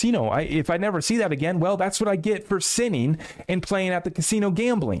crypto casino. If I never see that again, well, that's what I get for sinning and playing at the casino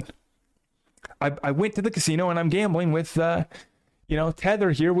gambling. I went to the casino and I'm gambling with,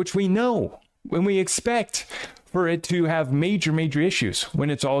 Tether here, which we know when we expect for it to have major issues when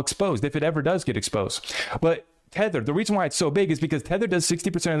it's all exposed, if it ever does get exposed. But Tether, the reason why it's so big is because Tether does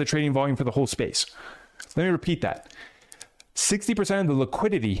 60% of the trading volume for the whole space. Let me repeat that. 60% of the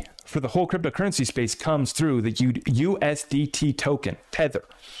liquidity for the whole cryptocurrency space comes through the USDT token, Tether.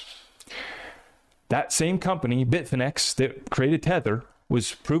 That same company, Bitfinex, that created Tether,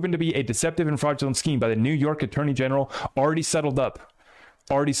 was proven to be a deceptive and fraudulent scheme by the New York Attorney General, already settled up.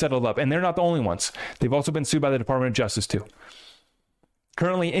 And they're not the only ones. They've also been sued by the Department of Justice too.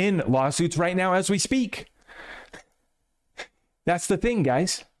 Currently in lawsuits right now as we speak. That's the thing,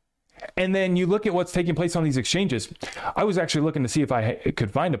 guys. And then you look at what's taking place on these exchanges. I was actually looking to see if I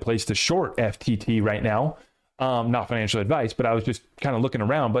could find a place to short FTT right now. Not financial advice, but I was just kind of looking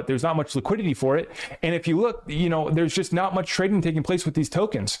around, but there's not much liquidity for it. And if you look, there's just not much trading taking place with these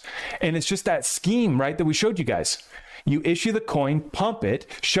tokens. And it's just that scheme, right, that we showed you guys. You issue the coin, pump it,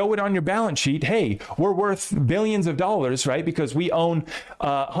 show it on your balance sheet. Hey, we're worth billions of dollars, right? Because we own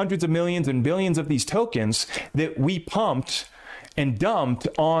hundreds of millions and billions of these tokens that we pumped and dumped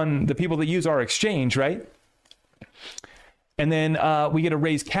on the people that use our exchange, right? And then we get to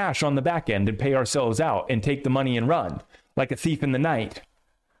raise cash on the back end and pay ourselves out and take the money and run like a thief in the night.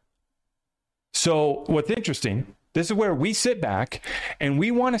 So what's interesting, this is where we sit back and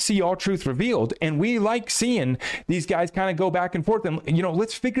we want to see all truth revealed. And we like seeing these guys kind of go back and forth and,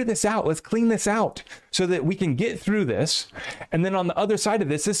 let's figure this out. Let's clean this out so that we can get through this. And then on the other side of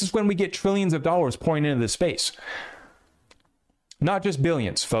this is when we get trillions of dollars pouring into the space. Not just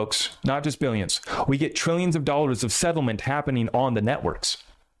billions, folks, not just billions. We get trillions of dollars of settlement happening on the networks.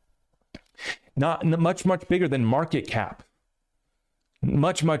 Not much bigger than market cap.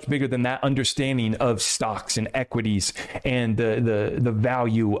 Much bigger than that understanding of stocks and equities and the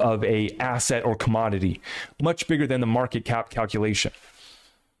value of a asset or commodity. Much bigger than the market cap calculation.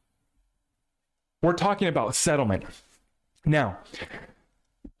 We're talking about settlement. Now,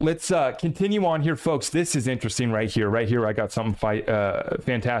 let's continue on here, folks. This is interesting right here. Right here, I got something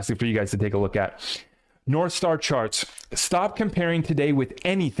fantastic for you guys to take a look at. North Star charts. Stop comparing today with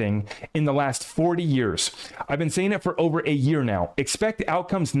anything in the last 40 years. I've been saying it for over a year now. Expect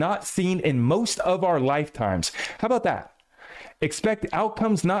outcomes not seen in most of our lifetimes. How about that? Expect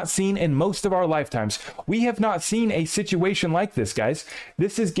outcomes not seen in most of our lifetimes. We have not seen a situation like this, guys.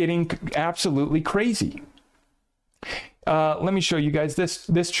 This is getting absolutely crazy. Let me show you guys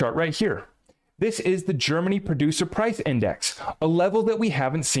this chart right here. This is the Germany Producer Price Index, a level that we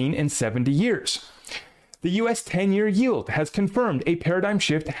haven't seen in 70 years. The U.S. 10-year yield has confirmed a paradigm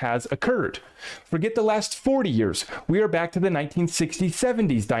shift has occurred. Forget the last 40 years. We are back to the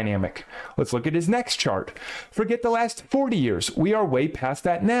 1960s-70s dynamic. Let's look at his next chart. Forget the last 40 years. We are way past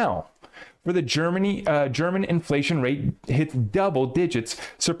that now. For the German inflation rate hits double digits,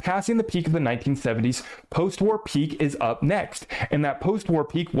 surpassing the peak of the 1970s. Post-war peak is up next. And that post-war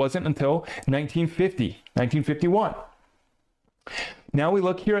peak wasn't until 1951. Now we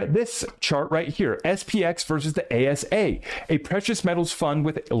look here at this chart right here, SPX versus the ASA, a precious metals fund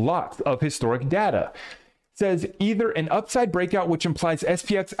with lots of historic data. It says either an upside breakout, which implies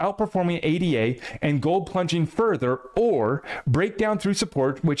SPX outperforming ADA and gold plunging further, or breakdown through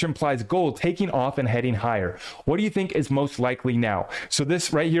support, which implies gold taking off and heading higher. What do you think is most likely now? So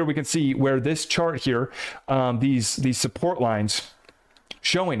this right here, we can see where this chart here, these support lines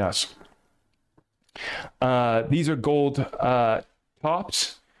showing us. These are gold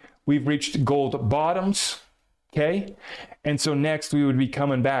tops. We've reached gold bottoms. Okay. And so next we would be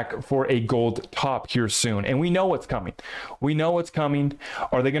coming back for a gold top here soon. And we know what's coming. We know what's coming.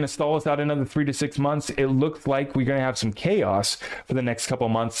 Are they going to stall us out another 3 to 6 months? It looks like we're going to have some chaos for the next couple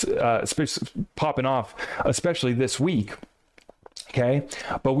of months, especially popping off, especially this week. Okay.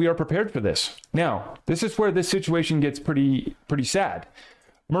 But we are prepared for this. Now, this is where this situation gets pretty sad.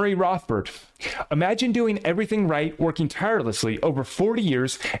 Murray Rothbard. Imagine doing everything right, working tirelessly over 40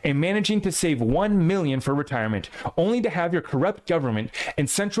 years and managing to save $1 million for retirement, only to have your corrupt government and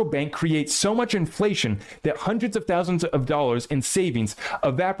central bank create so much inflation that hundreds of thousands of dollars in savings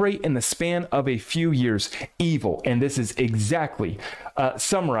evaporate in the span of a few years. Evil. And this is exactly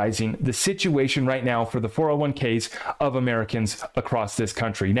summarizing the situation right now for the 401ks of Americans across this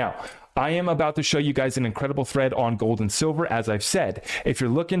country. Now, I am about to show you guys an incredible thread on gold and silver. As I've said, if you're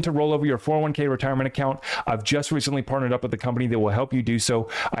looking to roll over your 401k retirement account, I've just recently partnered up with a company that will help you do so.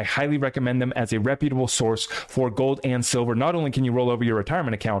 I highly recommend them as a reputable source for gold and silver. Not only can you roll over your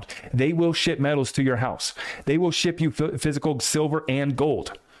retirement account, they will ship metals to your house. They will ship you physical silver and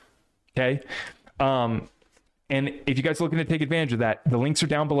gold. Okay. And if you guys are looking to take advantage of that, the links are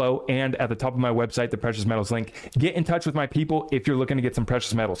down below and at the top of my website, the precious metals link. Get in touch with my people if you're looking to get some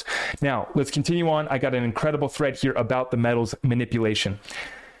precious metals. Now, let's continue on. I got an incredible thread here about the metals manipulation.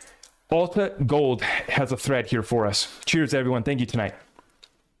 Alta Gold has a thread here for us. Cheers, everyone. Thank you tonight.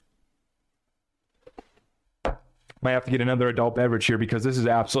 Might have to get another adult beverage here because this is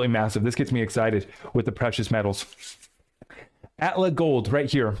absolutely massive. This gets me excited with the precious metals. Atla Gold right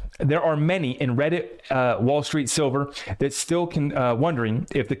here. There are many in Reddit Wall Street Silver that still can wondering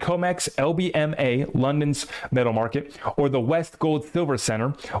if the COMEX LBMA London's metal market or the West Gold Silver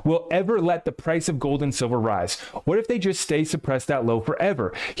Center will ever let the price of gold and silver rise. What if they just stay suppressed that low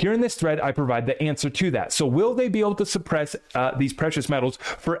forever? Here in this thread, I provide the answer to that. So will they be able to suppress these precious metals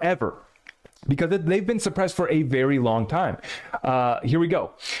forever? Because they've been suppressed for a very long time. Here we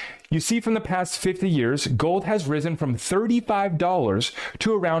go. You see, from the past 50 years, gold has risen from $35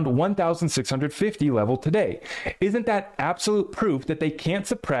 to around $1,650 level today. Isn't that absolute proof that they can't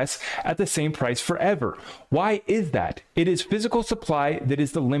suppress at the same price forever? Why is that? It is physical supply that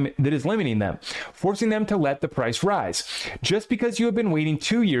is the limit that is limiting them, forcing them to let the price rise. Just because you have been waiting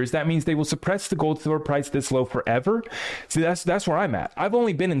 2 years, that means they will suppress the gold silver price this low forever? See, that's where I'm at. I've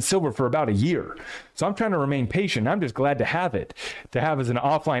only been in silver for about a year, so I'm trying to remain patient. I'm just glad to have it, to have as an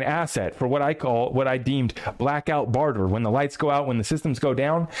offline asset for what I deemed blackout barter. When the lights go out, when the systems go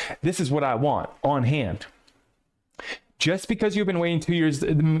down, this is what I want on hand. Just because you've been waiting 2 years,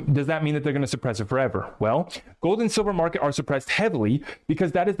 does that mean that they're going to suppress it forever? Well, gold and silver market are suppressed heavily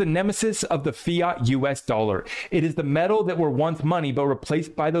because that is the nemesis of the fiat US dollar. It is the metal that were once money but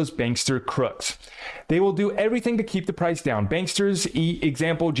replaced by those bankster crooks. They will do everything to keep the price down. Banksters,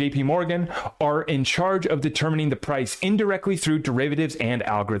 example JP Morgan, are in charge of determining the price indirectly through derivatives and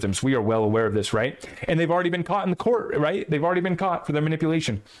algorithms. We are well aware of this, right? And they've already been caught in the court, right? They've already been caught for their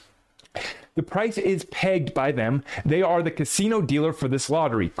manipulation. The price is pegged by them. They are the casino dealer for this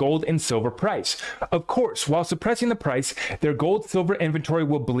lottery, gold and silver price. Of course, while suppressing the price, their gold silver inventory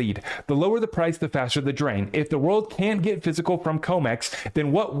will bleed. The lower the price, the faster the drain. If the world can't get physical from COMEX,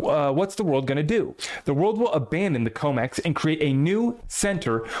 then what's the world going to do? The world will abandon the COMEX and create a new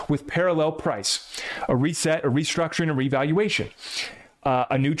center with parallel price, a reset, a restructuring, a revaluation,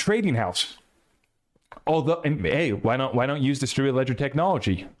 a new trading house. Although, hey, why don't use distributed ledger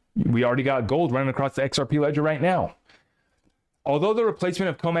technology? We already got gold running across the XRP ledger right now. Although the replacement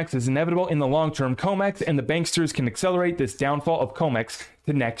of COMEX is inevitable in the long term, COMEX and the banksters can accelerate this downfall of COMEX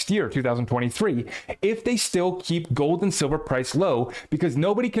to next year, 2023, if they still keep gold and silver price low, because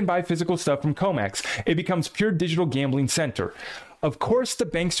nobody can buy physical stuff from COMEX. It becomes pure digital gambling center. Of course, the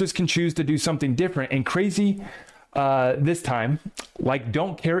banksters can choose to do something different and crazy this time, like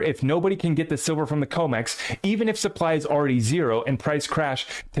don't care if nobody can get the silver from the COMEX, even if supply is already zero and price crash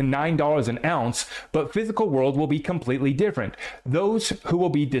to $9 an ounce, but physical world will be completely different. Those who will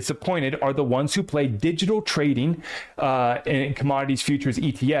be disappointed are the ones who play digital trading in commodities futures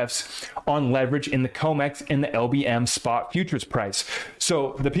ETFs on leverage in the COMEX and the LBM spot futures price.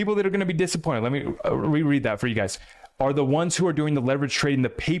 So the people that are going to be disappointed, let me reread that for you guys, are the ones who are doing the leverage trading, the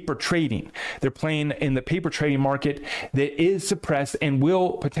paper trading. They're playing in the paper trading market that is suppressed and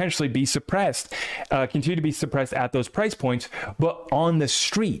will potentially be suppressed, continue to be suppressed at those price points, but on the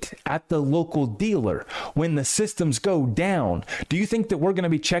street, at the local dealer, when the systems go down. Do you think that we're going to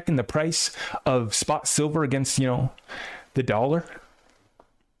be checking the price of spot silver against, the dollar?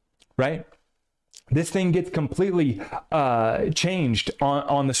 Right? This thing gets completely changed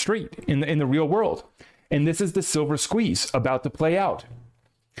on the street, in the real world. And this is the silver squeeze about to play out.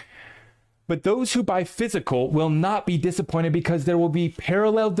 But those who buy physical will not be disappointed because there will be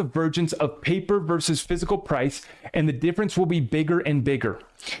parallel divergence of paper versus physical price, and the difference will be bigger and bigger.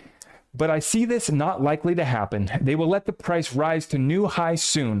 but I see this not likely to happen. They will let the price rise to new highs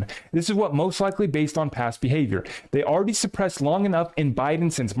soon. This is what most likely based on past behavior. They already suppressed long enough in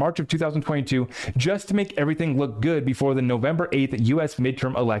Biden since March of 2022 just to make everything look good before the November 8th U.S.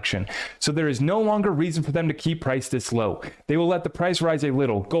 midterm election. So there is no longer reason for them to keep price this low. They will let the price rise a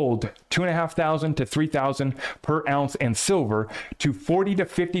little. Gold, $2,500 to $3,000 per ounce, and silver to $40 to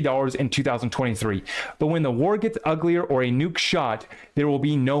 $50 in 2023. But when the war gets uglier or a nuke shot, there will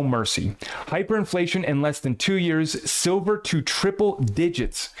be no mercy. Hyperinflation in less than 2 years, silver to triple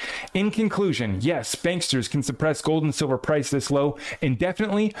digits. In conclusion, yes, banksters can suppress gold and silver price this low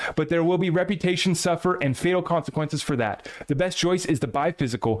indefinitely, but there will be reputation suffer and fatal consequences for that. The best choice is to buy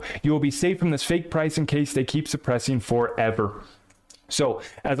physical. You will be safe from this fake price in case they keep suppressing forever. So,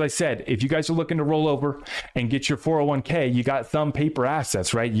 as I said, if you guys are looking to roll over and get your 401k, you got some paper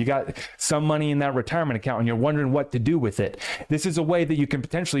assets, right? You got some money in that retirement account and you're wondering what to do with it. This is a way that you can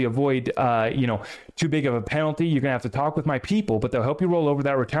potentially avoid, too big of a penalty. You're going to have to talk with my people, but they'll help you roll over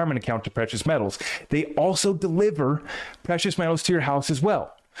that retirement account to precious metals. They also deliver precious metals to your house as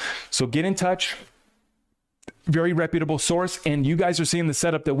well. So get in touch. Very reputable source. And you guys are seeing the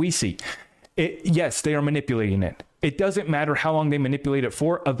setup that we see. Yes, they are manipulating it. It doesn't matter how long they manipulate it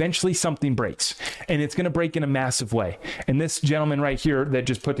for. Eventually something breaks, and it's going to break in a massive way. And this gentleman right here that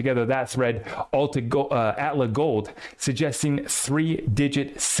just put together that thread, Atla Gold, suggesting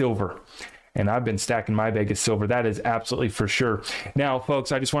 3-digit silver. And I've been stacking my Vegas silver. That is absolutely for sure. Now,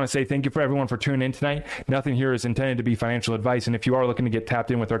 folks, I just want to say thank you for everyone for tuning in tonight. Nothing here is intended to be financial advice. And if you are looking to get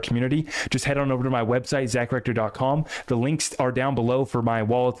tapped in with our community, just head on over to my website, zachrector.com. The links are down below for my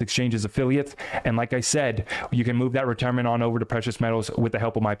wallets, exchanges, affiliates. And like I said, you can move that retirement on over to precious metals with the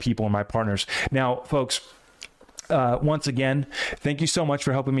help of my people and my partners. Now, folks, once again, thank you so much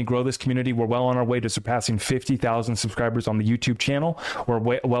for helping me grow this community. We're well on our way to surpassing 50,000 subscribers on the YouTube channel. We're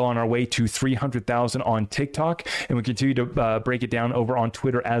well on our way to 300,000 on TikTok, and we continue to break it down over on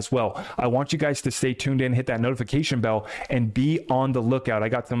Twitter as well. I want you guys to stay tuned in, hit that notification bell, and be on the lookout. I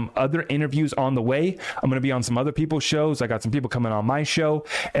got some other interviews on the way. I'm going to be on some other people's shows. I got some people coming on my show,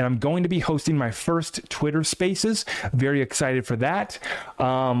 and I'm going to be hosting my first Twitter Spaces. Very excited for that.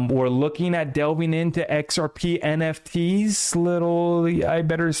 We're looking at delving into XRP NFTs. I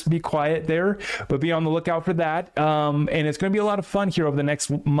better be quiet there, but be on the lookout for that. And it's going to be a lot of fun here over the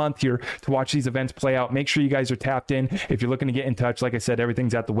next month here to watch these events play out. Make sure you guys are tapped in. If you're looking to get in touch, like I said,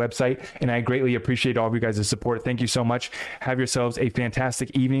 everything's at the website, and I greatly appreciate all of you guys' support. Thank you so much. Have yourselves a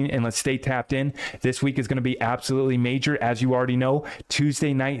fantastic evening, and let's stay tapped in. This week is going to be absolutely major, as you already know.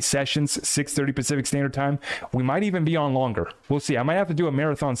 Tuesday night sessions, 6:30 Pacific Standard Time. We might even be on longer. We'll see. I might have to do a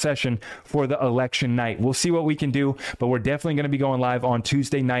marathon session for the election night. We'll see what we can do, but we're definitely going to be going live on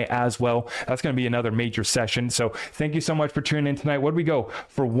Tuesday night as well. That's going to be another major session. So thank you so much for tuning in tonight. What do we go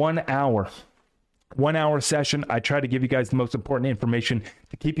for? 1 hour? 1 hour session. I try to give you guys the most important information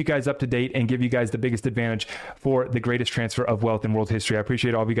to keep you guys up to date and give you guys the biggest advantage for the greatest transfer of wealth in world history. I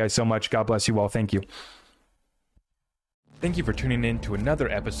appreciate all of you guys so much. God bless you all. Thank you. Thank you for tuning in to another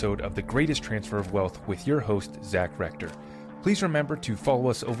episode of The Greatest Transfer of Wealth with your host, Zach Rector. Please remember to follow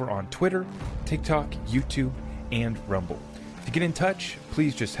us over on Twitter, TikTok, YouTube, and Rumble. To get in touch,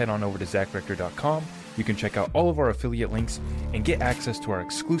 please just head on over to zachrector.com. You can check out all of our affiliate links and get access to our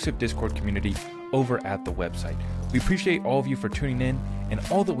exclusive Discord community over at the website. We appreciate all of you for tuning in, and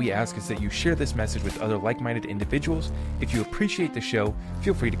all that we ask is that you share this message with other like-minded individuals. If you appreciate the show,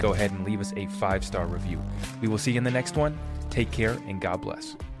 feel free to go ahead and leave us a 5-star review. We will see you in the next one. Take care, and God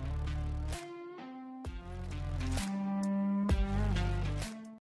bless.